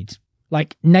 worried.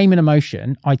 Like, name an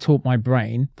emotion, I taught my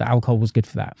brain that alcohol was good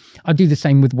for that. I do the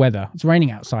same with weather. It's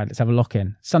raining outside, let's have a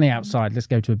lock-in. Sunny outside, let's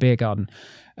go to a beer garden.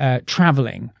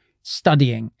 Traveling,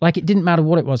 studying. Like, it didn't matter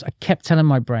what it was. I kept telling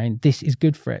my brain, this is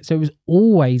good for it. So it was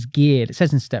always geared. It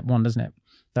says in step 1, doesn't it?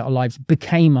 That our lives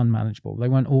became unmanageable. They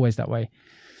weren't always that way.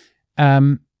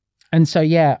 And so,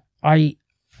 yeah, I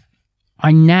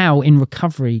now in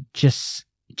recovery just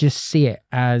see it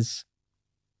as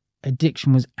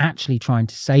addiction was actually trying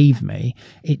to save me.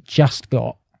 It just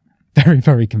got very,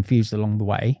 very confused along the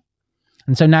way.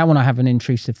 And so now when I have an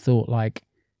intrusive thought like,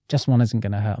 just one isn't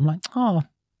going to hurt, I'm like, oh,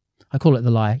 I call it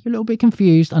the lie. You're a little bit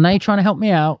confused. I know you're trying to help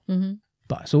me out,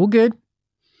 but it's all good.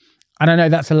 I don't know,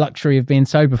 that's a luxury of being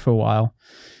sober for a while.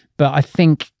 But I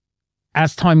think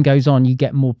as time goes on, you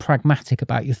get more pragmatic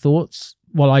about your thoughts.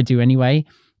 Well, I do anyway.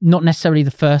 Not necessarily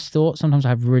the first thought. Sometimes I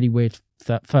have really weird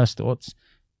first thoughts,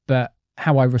 but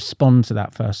how I respond to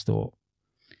that first thought.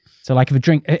 So like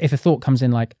if a thought comes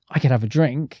in like, I could have a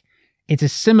drink, it's a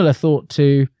similar thought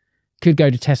to, could go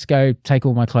to Tesco, take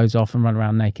all my clothes off and run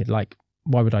around naked. Like,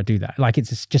 why would I do that? Like,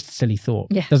 it's just a silly thought.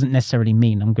 Yeah. It doesn't necessarily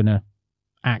mean I'm going to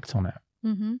act on it.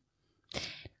 Mm-hmm.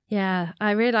 Yeah,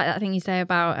 I really like that thing you say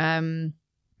about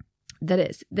that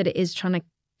it is trying to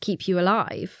keep you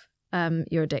alive,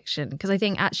 your addiction. Because I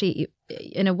think actually,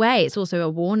 in a way, it's also a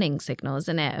warning signal,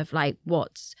 isn't it? Of like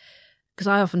because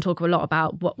I often talk a lot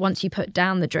about once you put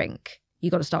down the drink,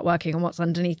 you got to start working on what's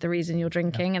underneath the reason you're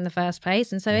drinking in the first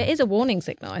place. And so it is a warning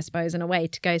signal, I suppose, in a way,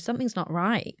 to go, something's not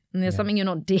right. And there's something you're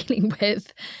not dealing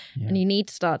with and you need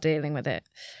to start dealing with it.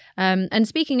 And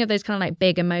speaking of those kind of like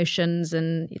big emotions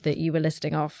and that you were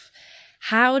listing off,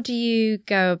 how do you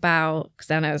go about, because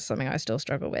I know it's something I still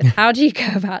struggle with, how do you go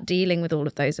about dealing with all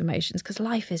of those emotions? Because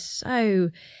life is so,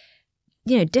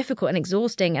 difficult and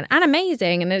exhausting and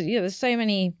amazing. And there's so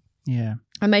many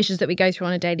emotions that we go through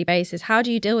on a daily basis. How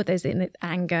do you deal with those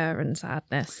anger and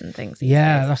sadness and things?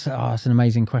 That's an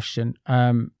amazing question.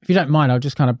 If you don't mind, I'll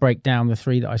just kind of break down the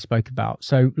 3 that I spoke about.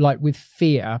 So like with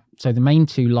fear, so the main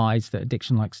 2 lies that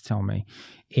addiction likes to tell me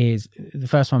is the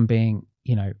first one being,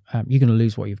 you're going to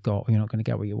lose what you've got or you're not going to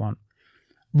get what you want.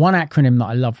 One acronym that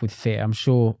I love with fear, I'm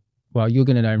sure, well, you're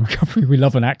going to know in recovery, we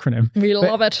love an acronym. We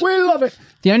love it. We love it.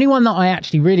 The only one that I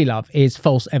actually really love is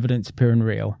false evidence appearing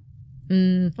real.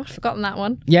 I've forgotten that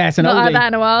one. Yeah, it's an oldie. Not had that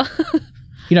in a while.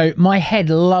 My head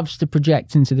loves to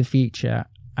project into the future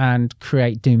and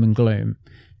create doom and gloom.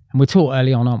 And we're taught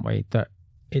early on, aren't we, that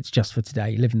it's just for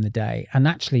today, live in the day. And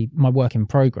actually, my work in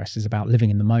progress is about living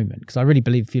in the moment, because I really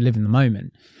believe if you live in the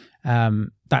moment,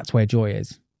 that's where joy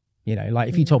is. Like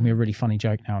if you told me a really funny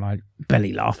joke now and I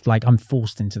belly laughed, like I'm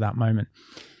forced into that moment.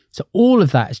 So all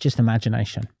of that is just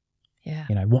imagination. Yeah.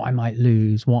 What I might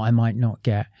lose, what I might not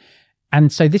get. And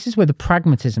so this is where the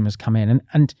pragmatism has come in.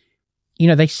 And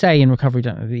they say in recovery,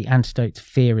 don't they, the antidote to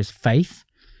fear is faith.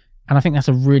 And I think that's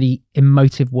a really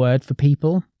emotive word for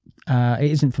people.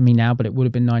 It isn't for me now, but it would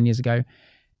have been 9 years ago.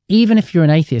 Even if you're an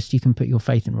atheist, you can put your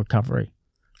faith in recovery.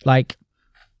 Like,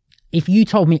 if you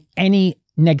told me any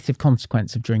negative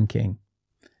consequence of drinking,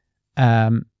 I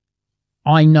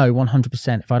know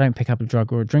 100% if I don't pick up a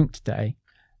drug or a drink today,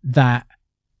 that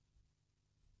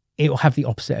it will have the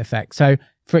opposite effect. So,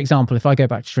 for example, if I go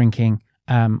back to drinking,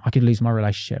 I could lose my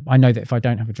relationship. I know that if I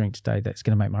don't have a drink today, that's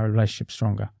going to make my relationship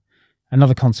stronger.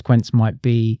 Another consequence might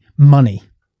be money.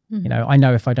 Mm-hmm. I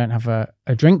know if I don't have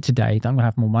a drink today, that I'm going to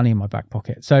have more money in my back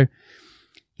pocket. So,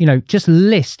 just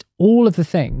list all of the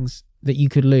things that you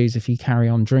could lose if you carry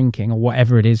on drinking or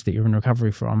whatever it is that you're in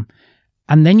recovery from.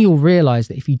 And then you'll realize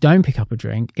that if you don't pick up a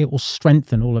drink, it will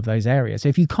strengthen all of those areas. So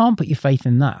if you can't put your faith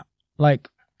in that, like,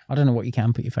 I don't know what you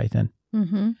can put your faith in.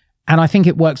 Mm-hmm. And I think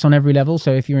it works on every level.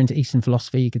 So if you're into Eastern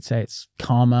philosophy, you could say it's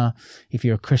karma. If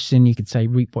you're a Christian, you could say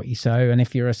reap what you sow. And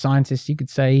if you're a scientist, you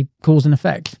could say cause and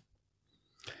effect.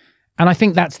 And I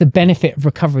think that's the benefit of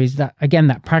recovery, is that, again,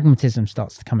 that pragmatism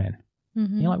starts to come in.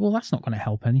 Mm-hmm. You're like, well, that's not going to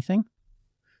help anything.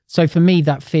 So for me,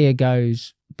 that fear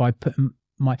goes by putting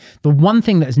the one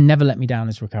thing that has never let me down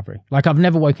is recovery. Like I've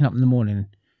never woken up in the morning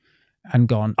and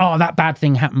gone, oh, that bad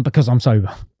thing happened because I'm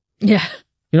sober. Yeah.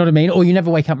 You know what I mean? Or you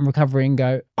never wake up in recovery and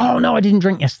go, oh no, I didn't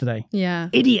drink yesterday. Yeah.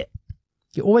 Idiot.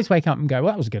 You always wake up and go,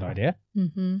 well, that was a good idea.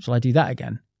 Shall I do that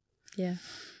again? Yeah.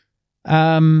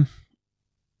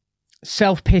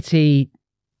 Self-pity.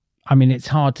 I mean, it's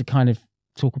hard to kind of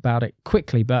talk about it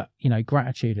quickly, but you know,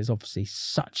 gratitude is obviously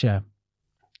such a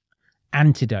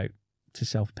antidote to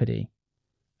self-pity.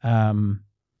 Having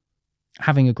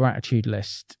a gratitude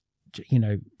list, you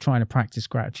know, trying to practice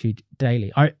gratitude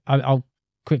daily. I'll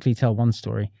quickly tell one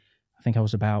story. I think I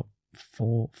was about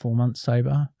four months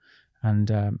sober, and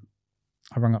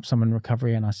I rang up someone in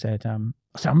recovery and I said, I'm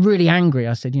really angry.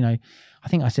 I said, you know, I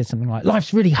think I said something like,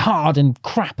 life's really hard and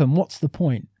crap and what's the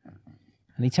point?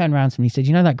 And he turned around to me and he said,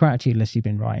 you know that gratitude list you've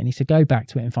been writing? He said, go back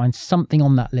to it and find something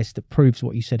on that list that proves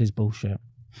what you said is bullshit.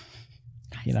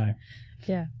 You know?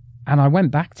 Yeah. And I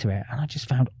went back to it and I just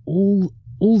found all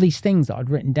these things that I'd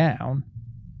written down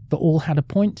that all had a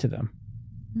point to them,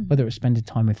 whether it was spending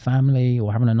time with family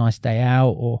or having a nice day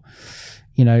out or,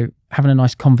 you know, having a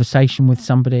nice conversation with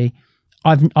somebody.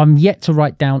 I'm yet to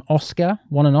write down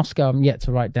won an Oscar. I'm yet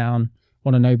to write down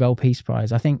won a Nobel Peace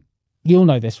Prize. I think you'll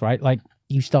know this, right? Like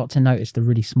you start to notice the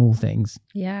really small things.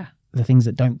 Yeah. The things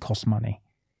that don't cost money.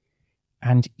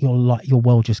 And your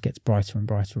world just gets brighter and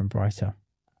brighter and brighter,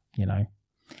 you know.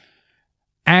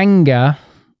 Anger,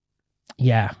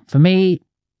 yeah, for me,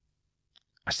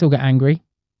 I still get angry.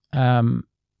 You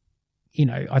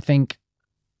know, I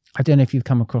don't know if you've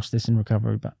come across this in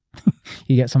recovery, but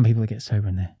you get some people that get sober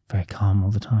and they're very calm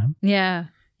all the time. Yeah.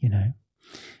 You know,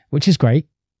 which is great.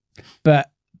 But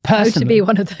personally, to be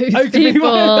one of those to be people.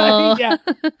 one of those, yeah.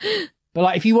 But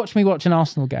like, if you watch me watch an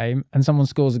Arsenal game and someone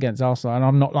scores against Arsenal and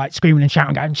I'm not like screaming and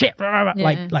shouting, going shit, blah, blah,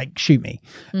 blah, like shoot me.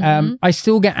 I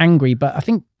still get angry, but I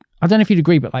don't know if you'd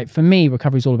agree, but like for me,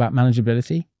 recovery is all about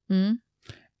manageability. And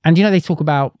you know, they talk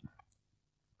about,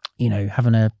 you know,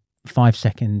 having a 5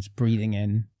 seconds, breathing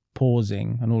in,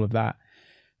 pausing and all of that.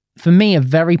 For me, a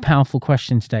very powerful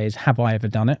question today is, have I ever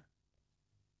done it?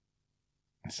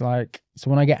 It's like, so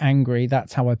when I get angry,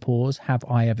 that's how I pause. Have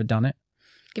I ever done it?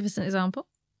 Give us an example.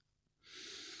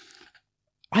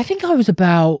 I think I was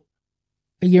about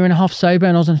a year and a half sober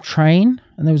and I was on a train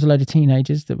and there was a load of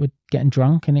teenagers that were getting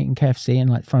drunk and eating KFC and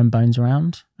like throwing bones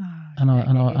around. And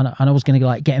I was going to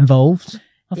like get involved.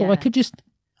 I thought I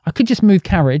could just move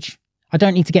carriage. I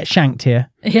don't need to get shanked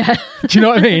here. Yeah. Do you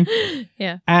know what I mean?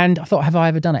 Yeah. And I thought, have I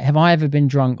ever done it? Have I ever been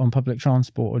drunk on public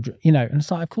transport? Or, you know, and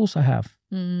it's like, of course I have.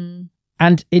 And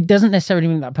it doesn't necessarily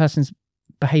mean that person's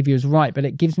behavior is right, but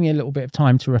it gives me a little bit of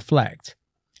time to reflect.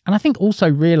 And I think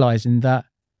also realizing that,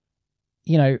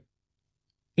 you know,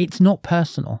 it's not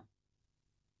personal.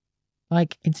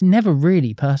 Like, it's never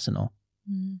really personal.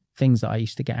 Things that I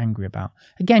used to get angry about.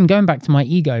 Again, going back to my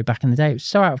ego back in the day, it was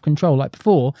so out of control. Like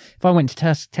before, if I went to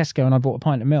Tesco and I bought a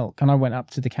pint of milk and I went up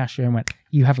to the cashier and went,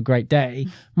 you have a great day.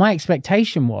 My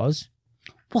expectation was,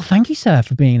 well, thank you, sir,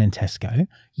 for being in Tesco.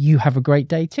 You have a great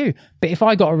day too. But if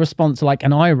I got a response like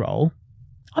an eye roll,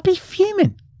 I'd be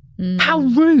fuming. How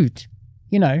rude,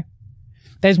 you know.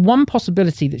 There's one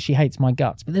possibility that she hates my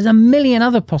guts, but there's a million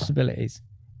other possibilities.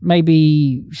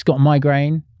 Maybe she's got a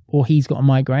migraine or he's got a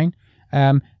migraine.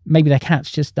 Maybe their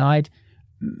cat's just died.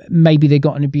 Maybe they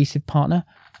got an abusive partner.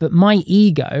 But my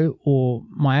ego or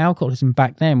my alcoholism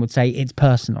back then would say it's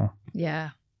personal.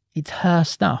 Yeah. It's her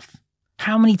stuff.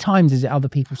 How many times is it other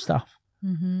people's stuff?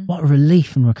 What a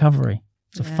relief in recovery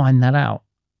to find that out.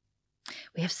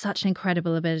 We have such an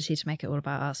incredible ability to make it all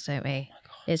about us, don't we?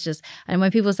 It's just, and when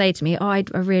people say to me, oh, I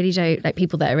really don't, like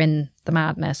people that are in the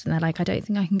madness and they're like, I don't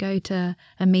think I can go to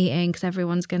a meeting because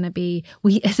everyone's going to be,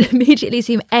 we immediately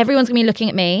assume everyone's going to be looking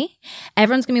at me.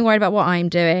 Everyone's going to be worried about what I'm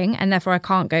doing and therefore I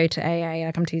can't go to AA.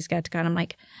 Like I'm too scared to go. And I'm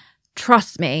like,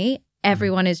 trust me,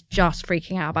 everyone is just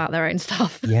freaking out about their own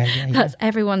stuff. That's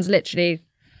everyone's literally,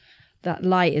 that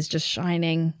light is just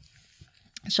shining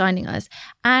us.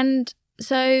 And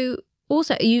so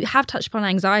also, you have touched upon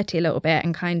anxiety a little bit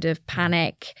and kind of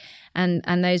panic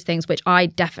and those things, which I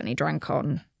definitely drank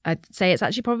on. I'd say it's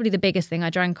actually probably the biggest thing I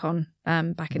drank on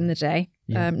back in the day.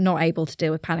 Not able to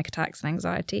deal with panic attacks and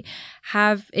anxiety.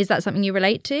 Is that something you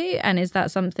relate to? And is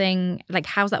that something, like,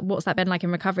 what's that been like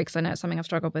in recovery? Because I know it's something I've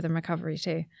struggled with in recovery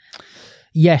too.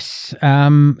 Yes,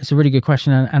 it's a really good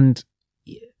question. And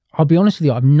I'll be honest with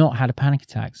you, I've not had a panic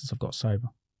attack since I've got sober.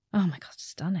 Oh my God,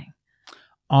 stunning.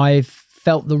 I've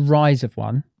felt the rise of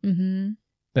one,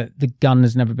 but the gun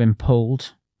has never been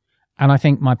pulled. And I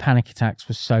think my panic attacks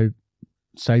were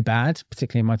so bad,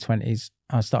 particularly in my 20s.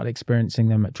 I started experiencing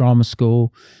them at drama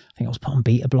school. I think I was put on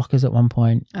beta blockers at one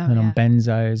point and then on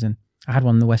benzos. And I had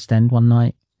one in the West End one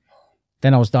night.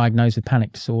 Then I was diagnosed with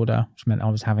panic disorder, which meant I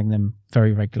was having them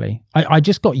very regularly. I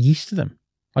just got used to them.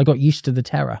 I got used to the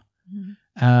terror.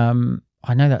 I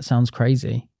know that sounds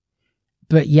crazy,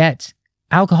 but yet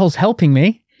alcohol's helping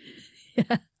me.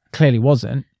 Yeah. Clearly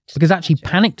wasn't, because actually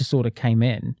panic disorder came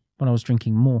in when I was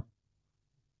drinking more.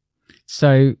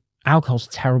 So alcohol's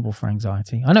terrible for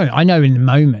anxiety. I know in the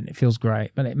moment it feels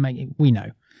great, but we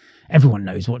know, everyone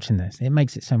knows watching this, it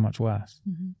makes it so much worse.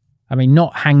 I mean,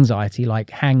 not hangxiety,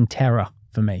 like hang terror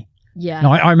for me. Yeah.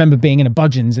 No, I remember being in a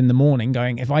Budgeons in the morning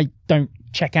going, if I don't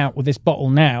check out with this bottle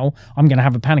now, I'm going to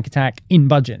have a panic attack in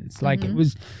Budgeons. Like it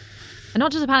was... And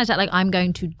not just a panic attack, like I'm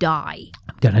going to die.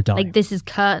 I'm going to die. Like this is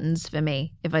curtains for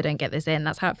me if I don't get this in.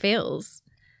 That's how it feels.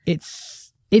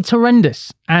 It's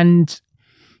horrendous. And,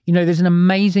 you know, there's an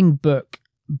amazing book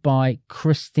by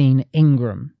Christine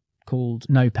Ingram called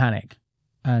No Panic.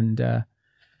 And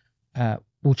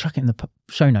we'll chuck it in the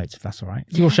show notes if that's all right.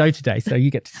 It's your show today, so you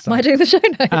get to decide. Am I doing the show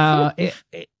notes?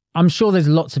 I'm sure there's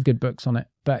lots of good books on it,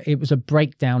 but it was a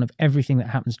breakdown of everything that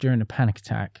happens during a panic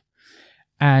attack.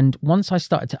 And once I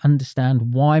started to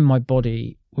understand why my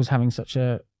body was having such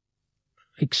a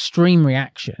extreme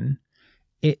reaction,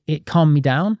 it calmed me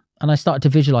down. And I started to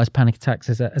visualize panic attacks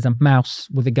as a mouse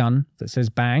with a gun that says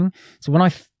bang. So when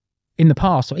in the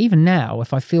past, or even now,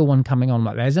 if I feel one coming on,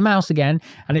 like there's a mouse again,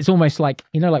 and it's almost like,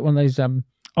 you know, like one of those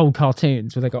old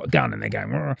cartoons where they got a gun and they're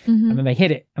going, and then they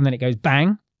hit it and then it goes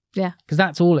bang. Yeah. Because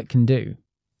that's all it can do.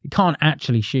 It can't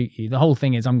actually shoot you. The whole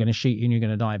thing is I'm going to shoot you and you're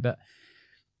going to die. But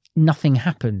nothing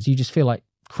happens. You just feel like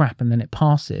crap and then it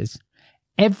passes.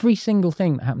 Every single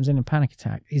thing that happens in a panic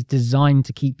attack is designed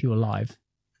to keep you alive.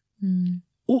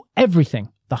 Everything.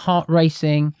 The heart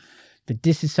racing, the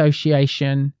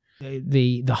disassociation,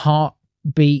 the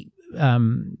heartbeat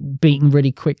beating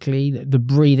really quickly, the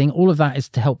breathing, all of that is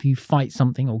to help you fight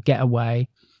something or get away.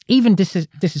 Even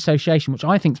disassociation, which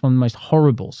I think is one of the most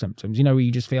horrible symptoms, you know, where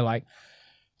you just feel like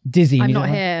dizzy. I'm not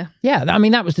here. Yeah, I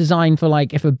mean, that was designed for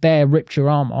like if a bear ripped your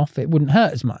arm off, it wouldn't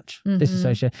hurt as much.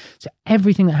 Disassociation. So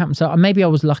everything that happened. So maybe I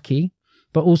was lucky,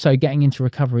 but also getting into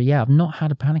recovery. Yeah, I've not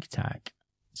had a panic attack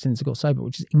since I got sober,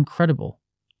 which is incredible.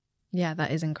 Yeah,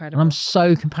 that is incredible. And I'm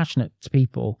so compassionate to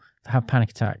people that have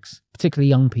panic attacks, particularly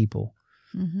young people.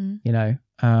 You know,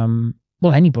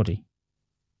 well, anybody.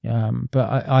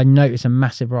 But I notice a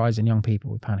massive rise in young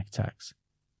people with panic attacks.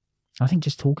 I think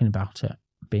just talking about it,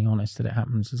 being honest that it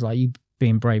happens, is like you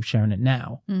being brave, sharing it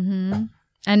now. And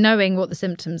knowing what the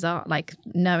symptoms are, like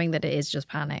knowing that it is just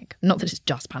panic. Not that it's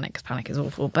just panic, because panic is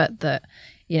awful, but that,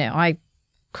 you know, I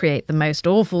create the most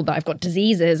awful, that I've got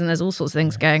diseases and there's all sorts of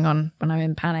things going on when I'm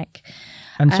in panic.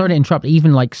 And sorry to interrupt,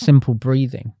 even like simple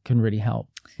breathing can really help.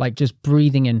 Like just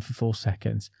breathing in for 4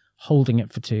 seconds, holding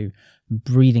it for 2,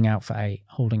 breathing out for 8,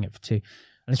 holding it for 2. And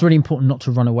it's really important not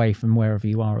to run away from wherever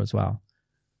you are as well,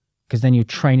 because then you're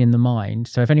training the mind.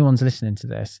 So if anyone's listening to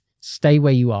this, stay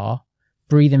where you are,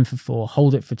 breathe in for 4,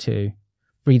 hold it for 2,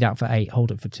 breathe out for 8,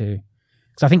 hold it for 2.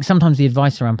 Because I think sometimes the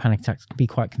advice around panic attacks can be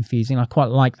quite confusing. I quite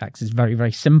like that because it's very,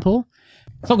 very simple.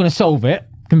 It's not going to solve it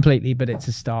completely, but it's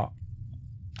a start.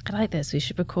 I like this. We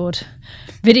should record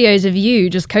videos of you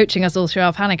just coaching us all through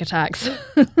our panic attacks.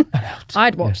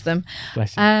 I'd watch them.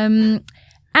 Bless you.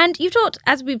 And you've talked,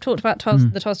 as we've talked about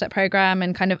the 12-step program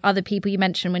and kind of other people you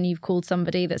mentioned when you've called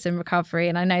somebody that's in recovery.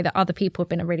 And I know that other people have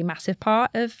been a really massive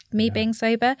part of me being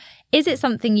sober. Is it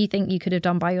something you think you could have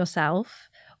done by yourself,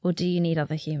 or do you need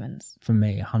other humans? For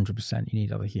me, 100% you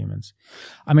need other humans.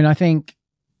 I mean, I think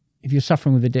if you're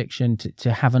suffering with addiction,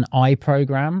 to have an eye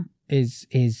program is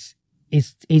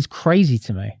crazy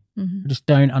to me. I just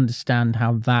don't understand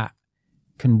how that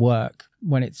can work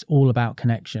when it's all about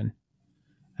connection.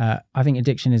 I think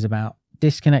addiction is about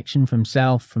disconnection from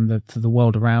self, from the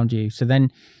world around you. So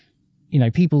then, you know,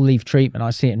 people leave treatment.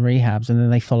 I see it in rehabs, and then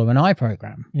they follow an eye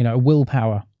program, you know, a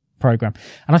willpower program.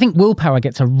 And I think willpower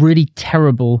gets a really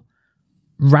terrible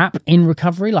rap in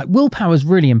recovery. Like, willpower is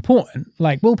really important.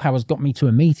 Like, willpower's got me to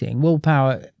a meeting.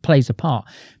 Willpower plays a part.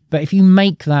 But if you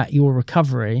make that your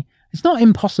recovery, it's not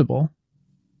impossible.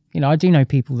 You know, I do know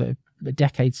people that are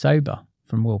decades sober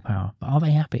from willpower, but are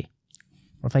they happy?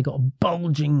 Or have they got a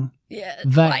bulging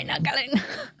vein?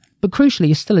 But crucially,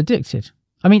 you're still addicted.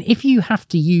 I mean, if you have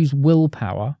to use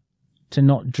willpower to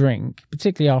not drink,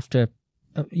 particularly after,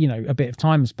 you know, a bit of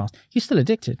time has passed, you're still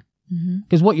addicted.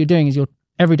 Because what you're doing is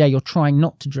every day you're trying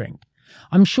not to drink.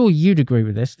 I'm sure you'd agree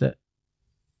with this, that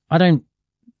I don't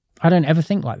ever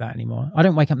think like that anymore. I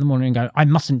don't wake up in the morning and go, I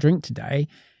mustn't drink today.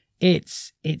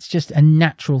 It's just a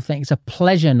natural thing. It's a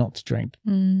pleasure not to drink,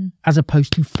 as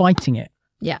opposed to fighting it.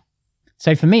 Yeah.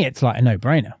 So for me, it's like a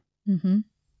no-brainer. You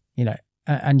know,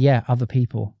 and yeah, other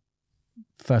people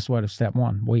first word of step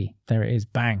one. We. There it is.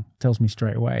 Bang. Tells me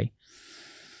straight away.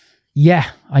 Yeah,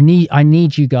 I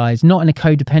need you guys, not in a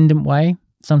codependent way.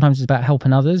 Sometimes it's about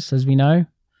helping others, as we know.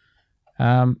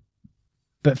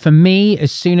 But for me,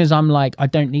 as soon as I'm like, I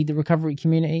don't need the recovery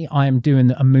community, I am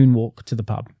doing a moonwalk to the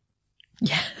pub.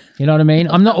 Yeah. You know what I mean?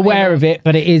 I'm not aware of it,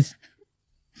 but it is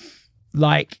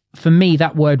like, for me,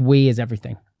 that word we is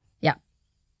everything. Yeah.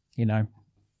 You know?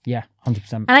 Yeah,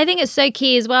 100%. And I think it's so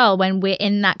key as well when we're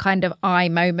in that kind of I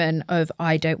moment of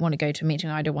I don't want to go to a meeting,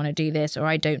 I don't want to do this, or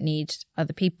I don't need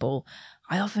other people.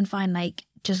 I often find like,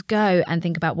 just go and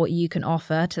think about what you can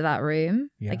offer to that room.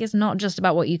 Yeah. Like, it's not just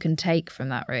about what you can take from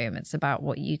that room. It's about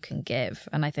what you can give.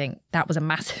 And I think that was a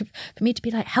massive, for me to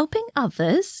be like, helping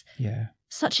others. Yeah.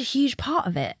 Such a huge part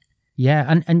of it.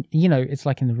 Yeah. And you know, it's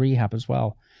like in the rehab as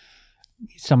well.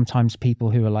 Sometimes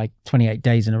people who are like 28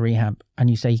 days in a rehab and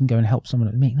you say you can go and help someone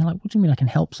at the meeting. They're like, what do you mean I can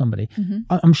help somebody?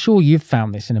 Mm-hmm. I'm sure you've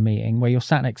found this in a meeting where you're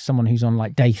sat next to someone who's on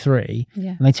like day 3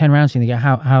 Yeah. and they turn around to you and they go,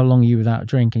 how long are you without a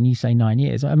drink? And you say 9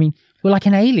 years. I mean, we're like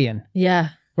an alien. Yeah.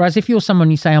 Whereas if you're someone,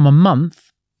 you say I'm a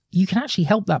month, you can actually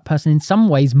help that person in some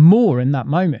ways more in that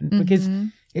moment because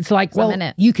it's like, well,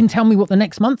 you can tell me what the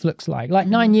next month looks like. Like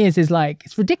 9 years is like,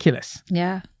 it's ridiculous.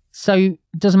 Yeah. So it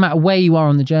doesn't matter where you are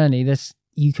on the journey,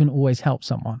 you can always help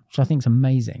someone, which I think is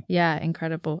amazing. Yeah,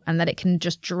 incredible. And that it can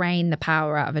just drain the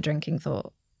power out of a drinking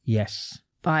thought. Yes.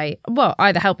 By, well,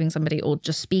 either helping somebody or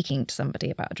just speaking to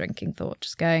somebody about a drinking thought.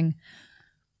 Just going,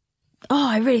 oh,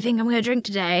 I really think I'm going to drink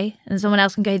today. And someone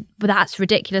else can go, well, that's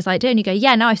ridiculous idea. And you go,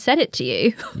 yeah, now I've said it to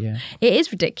you. Yeah. It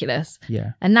is ridiculous.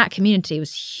 Yeah. And that community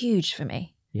was huge for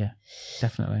me. Yeah,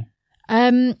 definitely.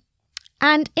 And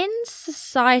in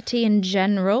society in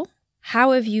general,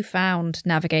 how have you found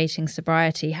navigating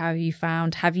sobriety? Have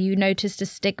you noticed a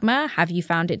stigma? Have you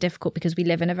found it difficult because we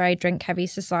live in a very drink-heavy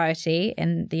society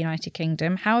in the United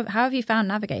Kingdom? How have you found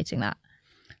navigating that?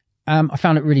 I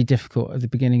found it really difficult at the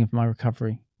beginning of my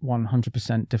recovery,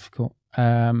 100% difficult.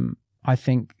 I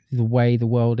think the way the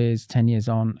world is 10 years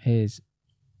on it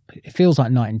feels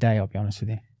like night and day, I'll be honest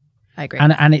with you. I agree.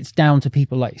 And it's down to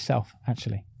people like yourself,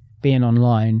 actually, being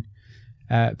online.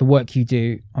 The work you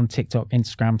do on TikTok,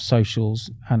 Instagram, socials,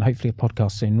 and hopefully a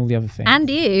podcast soon, and all the other things. And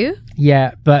you.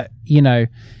 Yeah, but, you know,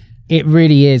 it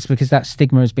really is because that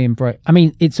stigma is being broken. I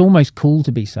mean, it's almost cool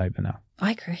to be sober now.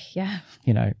 I agree, yeah.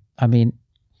 You know, I mean,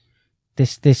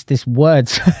 this word,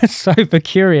 sober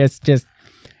curious, just,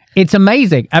 it's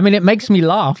amazing. I mean, it makes me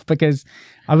laugh because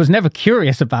I was never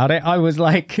curious about it. I was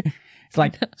like... It's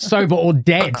like sober or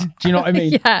dead. Do you know what I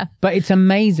mean? Yeah. But it's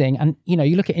amazing. And, you know,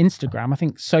 you look at Instagram, I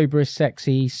think sober is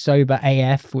sexy, sober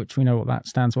AF, which we know what that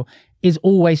stands for, is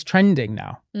always trending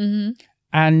now. Mm-hmm.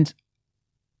 And,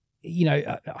 you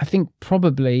know, I think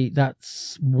probably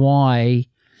that's why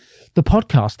the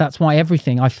podcast, that's why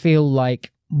everything, I feel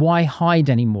like, why hide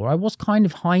anymore? I was kind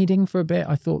of hiding for a bit.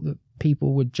 I thought that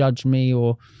people would judge me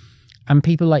and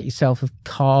people like yourself have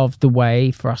carved the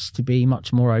way for us to be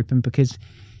much more open because,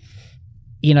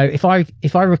 you know, if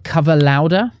I recover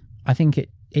louder, I think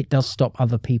it does stop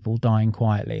other people dying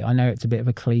quietly. I know it's a bit of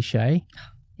a cliche.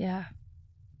 Yeah,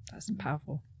 that's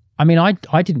powerful. I mean,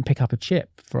 I didn't pick up a chip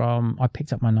I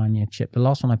picked up my 9-year chip. The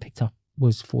last one I picked up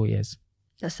was 4 years.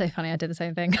 That's so funny. I did the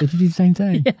same thing. Did you do the same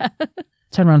thing? Yeah.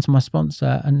 Turned around to my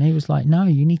sponsor and he was like, no,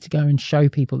 you need to go and show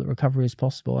people that recovery is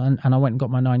possible. And I went and got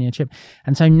my 9-year chip.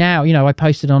 And so now, you know, I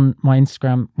posted on my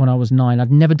Instagram when I was 9.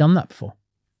 I'd never done that before.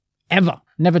 Ever.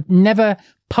 Never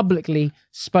publicly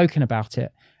spoken about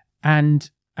it. And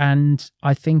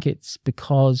I think it's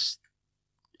because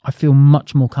I feel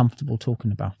much more comfortable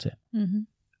talking about it.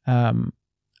 Mm-hmm.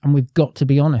 And we've got to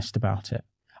be honest about it.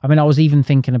 I mean, I was even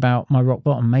thinking about my rock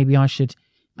bottom. Maybe I should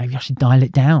dial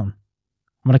it down.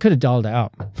 I mean, I could have dialed it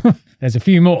up. There's a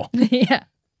few more. Yeah.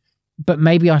 But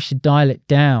maybe I should dial it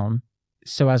down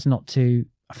so as not to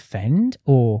offend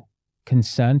or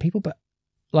concern people. But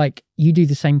like, you do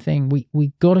the same thing.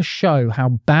 We got to show how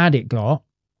bad it got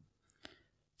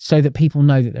so that people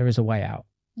know that there is a way out.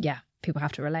 Yeah. People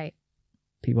have to relate.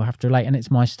 People have to relate. And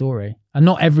it's my story. And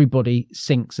not everybody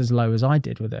sinks as low as I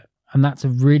did with it. And that's a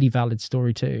really valid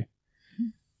story too. Mm-hmm.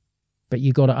 But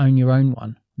you got to own your own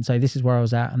one and say, this is where I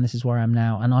was at and this is where I am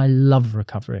now. And I love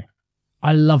recovery.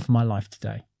 I love my life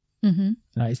today. Mm-hmm. You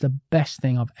know, it's the best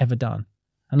thing I've ever done.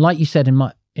 And like you said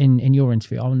in your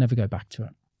interview, I will never go back to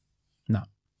it. No.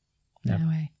 Never. No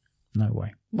way. No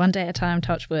way. One day at a time,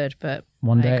 touch wood, but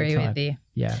One day I agree at a time. with you.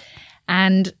 Yeah.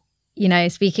 And, you know,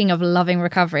 speaking of loving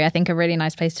recovery, I think a really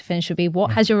nice place to finish would be,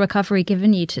 what has your recovery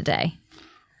given you today?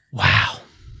 Wow.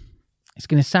 It's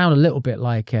going to sound a little bit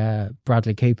like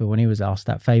Bradley Cooper when he was asked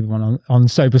that favour one on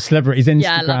Sober Celebrities Instagram.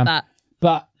 Yeah, I love that.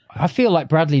 But I feel like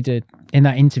Bradley did in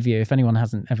that interview, if anyone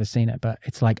hasn't ever seen it, but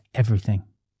it's like everything.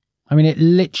 I mean, it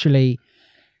literally,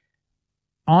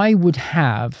 I'd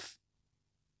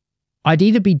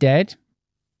either be dead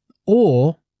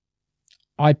or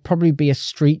I'd probably be a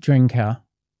street drinker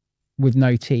with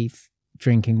no teeth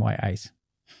drinking white A's.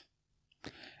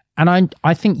 And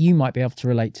I think you might be able to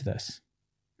relate to this.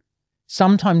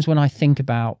 Sometimes when I think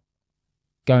about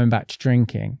going back to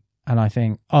drinking and I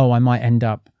think, oh, I might end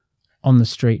up on the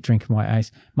street drinking white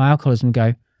A's, my alcoholism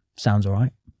go, sounds all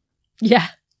right. Yeah.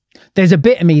 There's a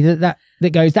bit of me that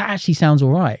goes, that actually sounds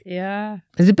all right. Yeah.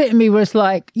 There's a bit of me where it's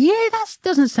like, yeah, that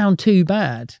doesn't sound too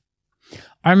bad.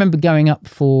 I remember going up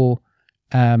for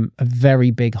a very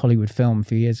big Hollywood film a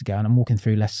few years ago, and I'm walking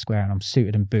through Leicester Square and I'm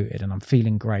suited and booted and I'm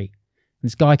feeling great. And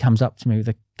this guy comes up to me with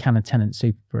a can of Tennant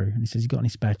Super Brew and he says, you got any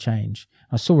spare change?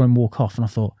 I saw him walk off and I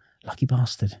thought, lucky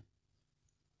bastard.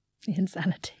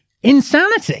 Insanity.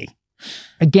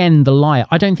 Again, the liar.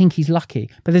 I don't think he's lucky,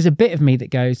 but there's a bit of me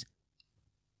that goes,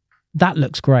 that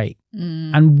looks great.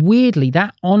 And weirdly,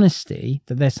 that honesty,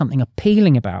 that there's something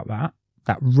appealing about that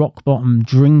rock bottom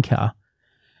drinker,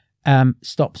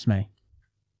 stops me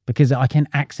because I can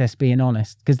access being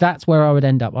honest, because that's where I would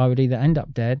end up. I would either end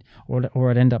up dead or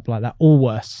I'd end up like that, or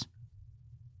worse,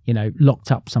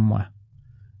 locked up somewhere.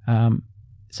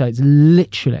 So it's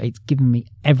given me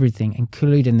everything,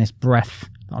 including this breath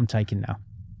that I'm taking now.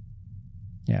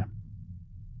 Yeah.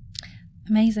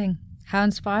 Amazing. How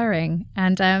inspiring.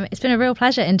 And it's been a real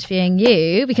pleasure interviewing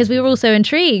you, because we were also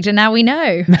intrigued and now we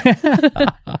know.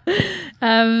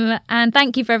 And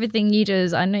thank you for everything you do.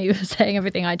 I know you were saying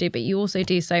everything I do, but you also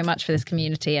do so much for this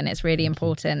community, and it's really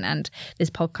important. And this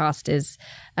podcast is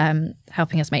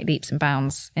helping us make leaps and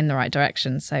bounds in the right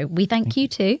direction. So we thank you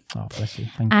too. Oh, bless you.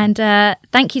 Thank you. And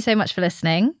thank you so much for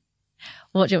listening.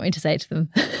 What do you want me to say to them?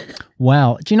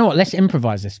 Well, do you know what? Let's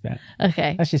improvise this bit.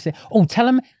 Okay. Let's just say, tell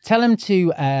them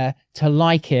to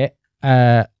like it.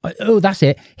 That's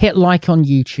it. Hit like on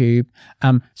YouTube,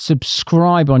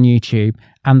 subscribe on YouTube,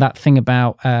 and that thing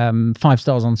about 5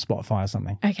 stars on Spotify or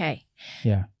something. Okay.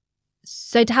 Yeah.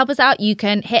 So to help us out, you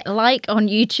can hit like on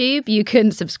YouTube, you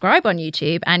can subscribe on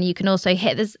YouTube, and you can also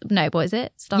hit this. No, what is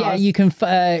it? Stars. Yeah, you can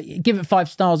give it 5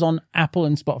 stars on Apple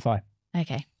and Spotify.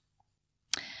 Okay.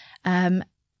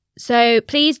 So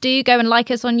please do go and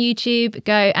like us on YouTube,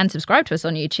 go and subscribe to us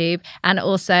on YouTube, and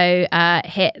also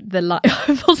hit the like.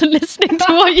 I wasn't listening to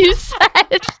what you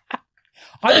said.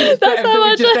 I think it's better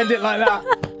if we just end it like that.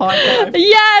 High five.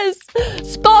 Yes!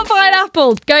 Spotify and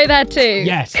Apple, go there too.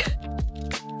 Yes.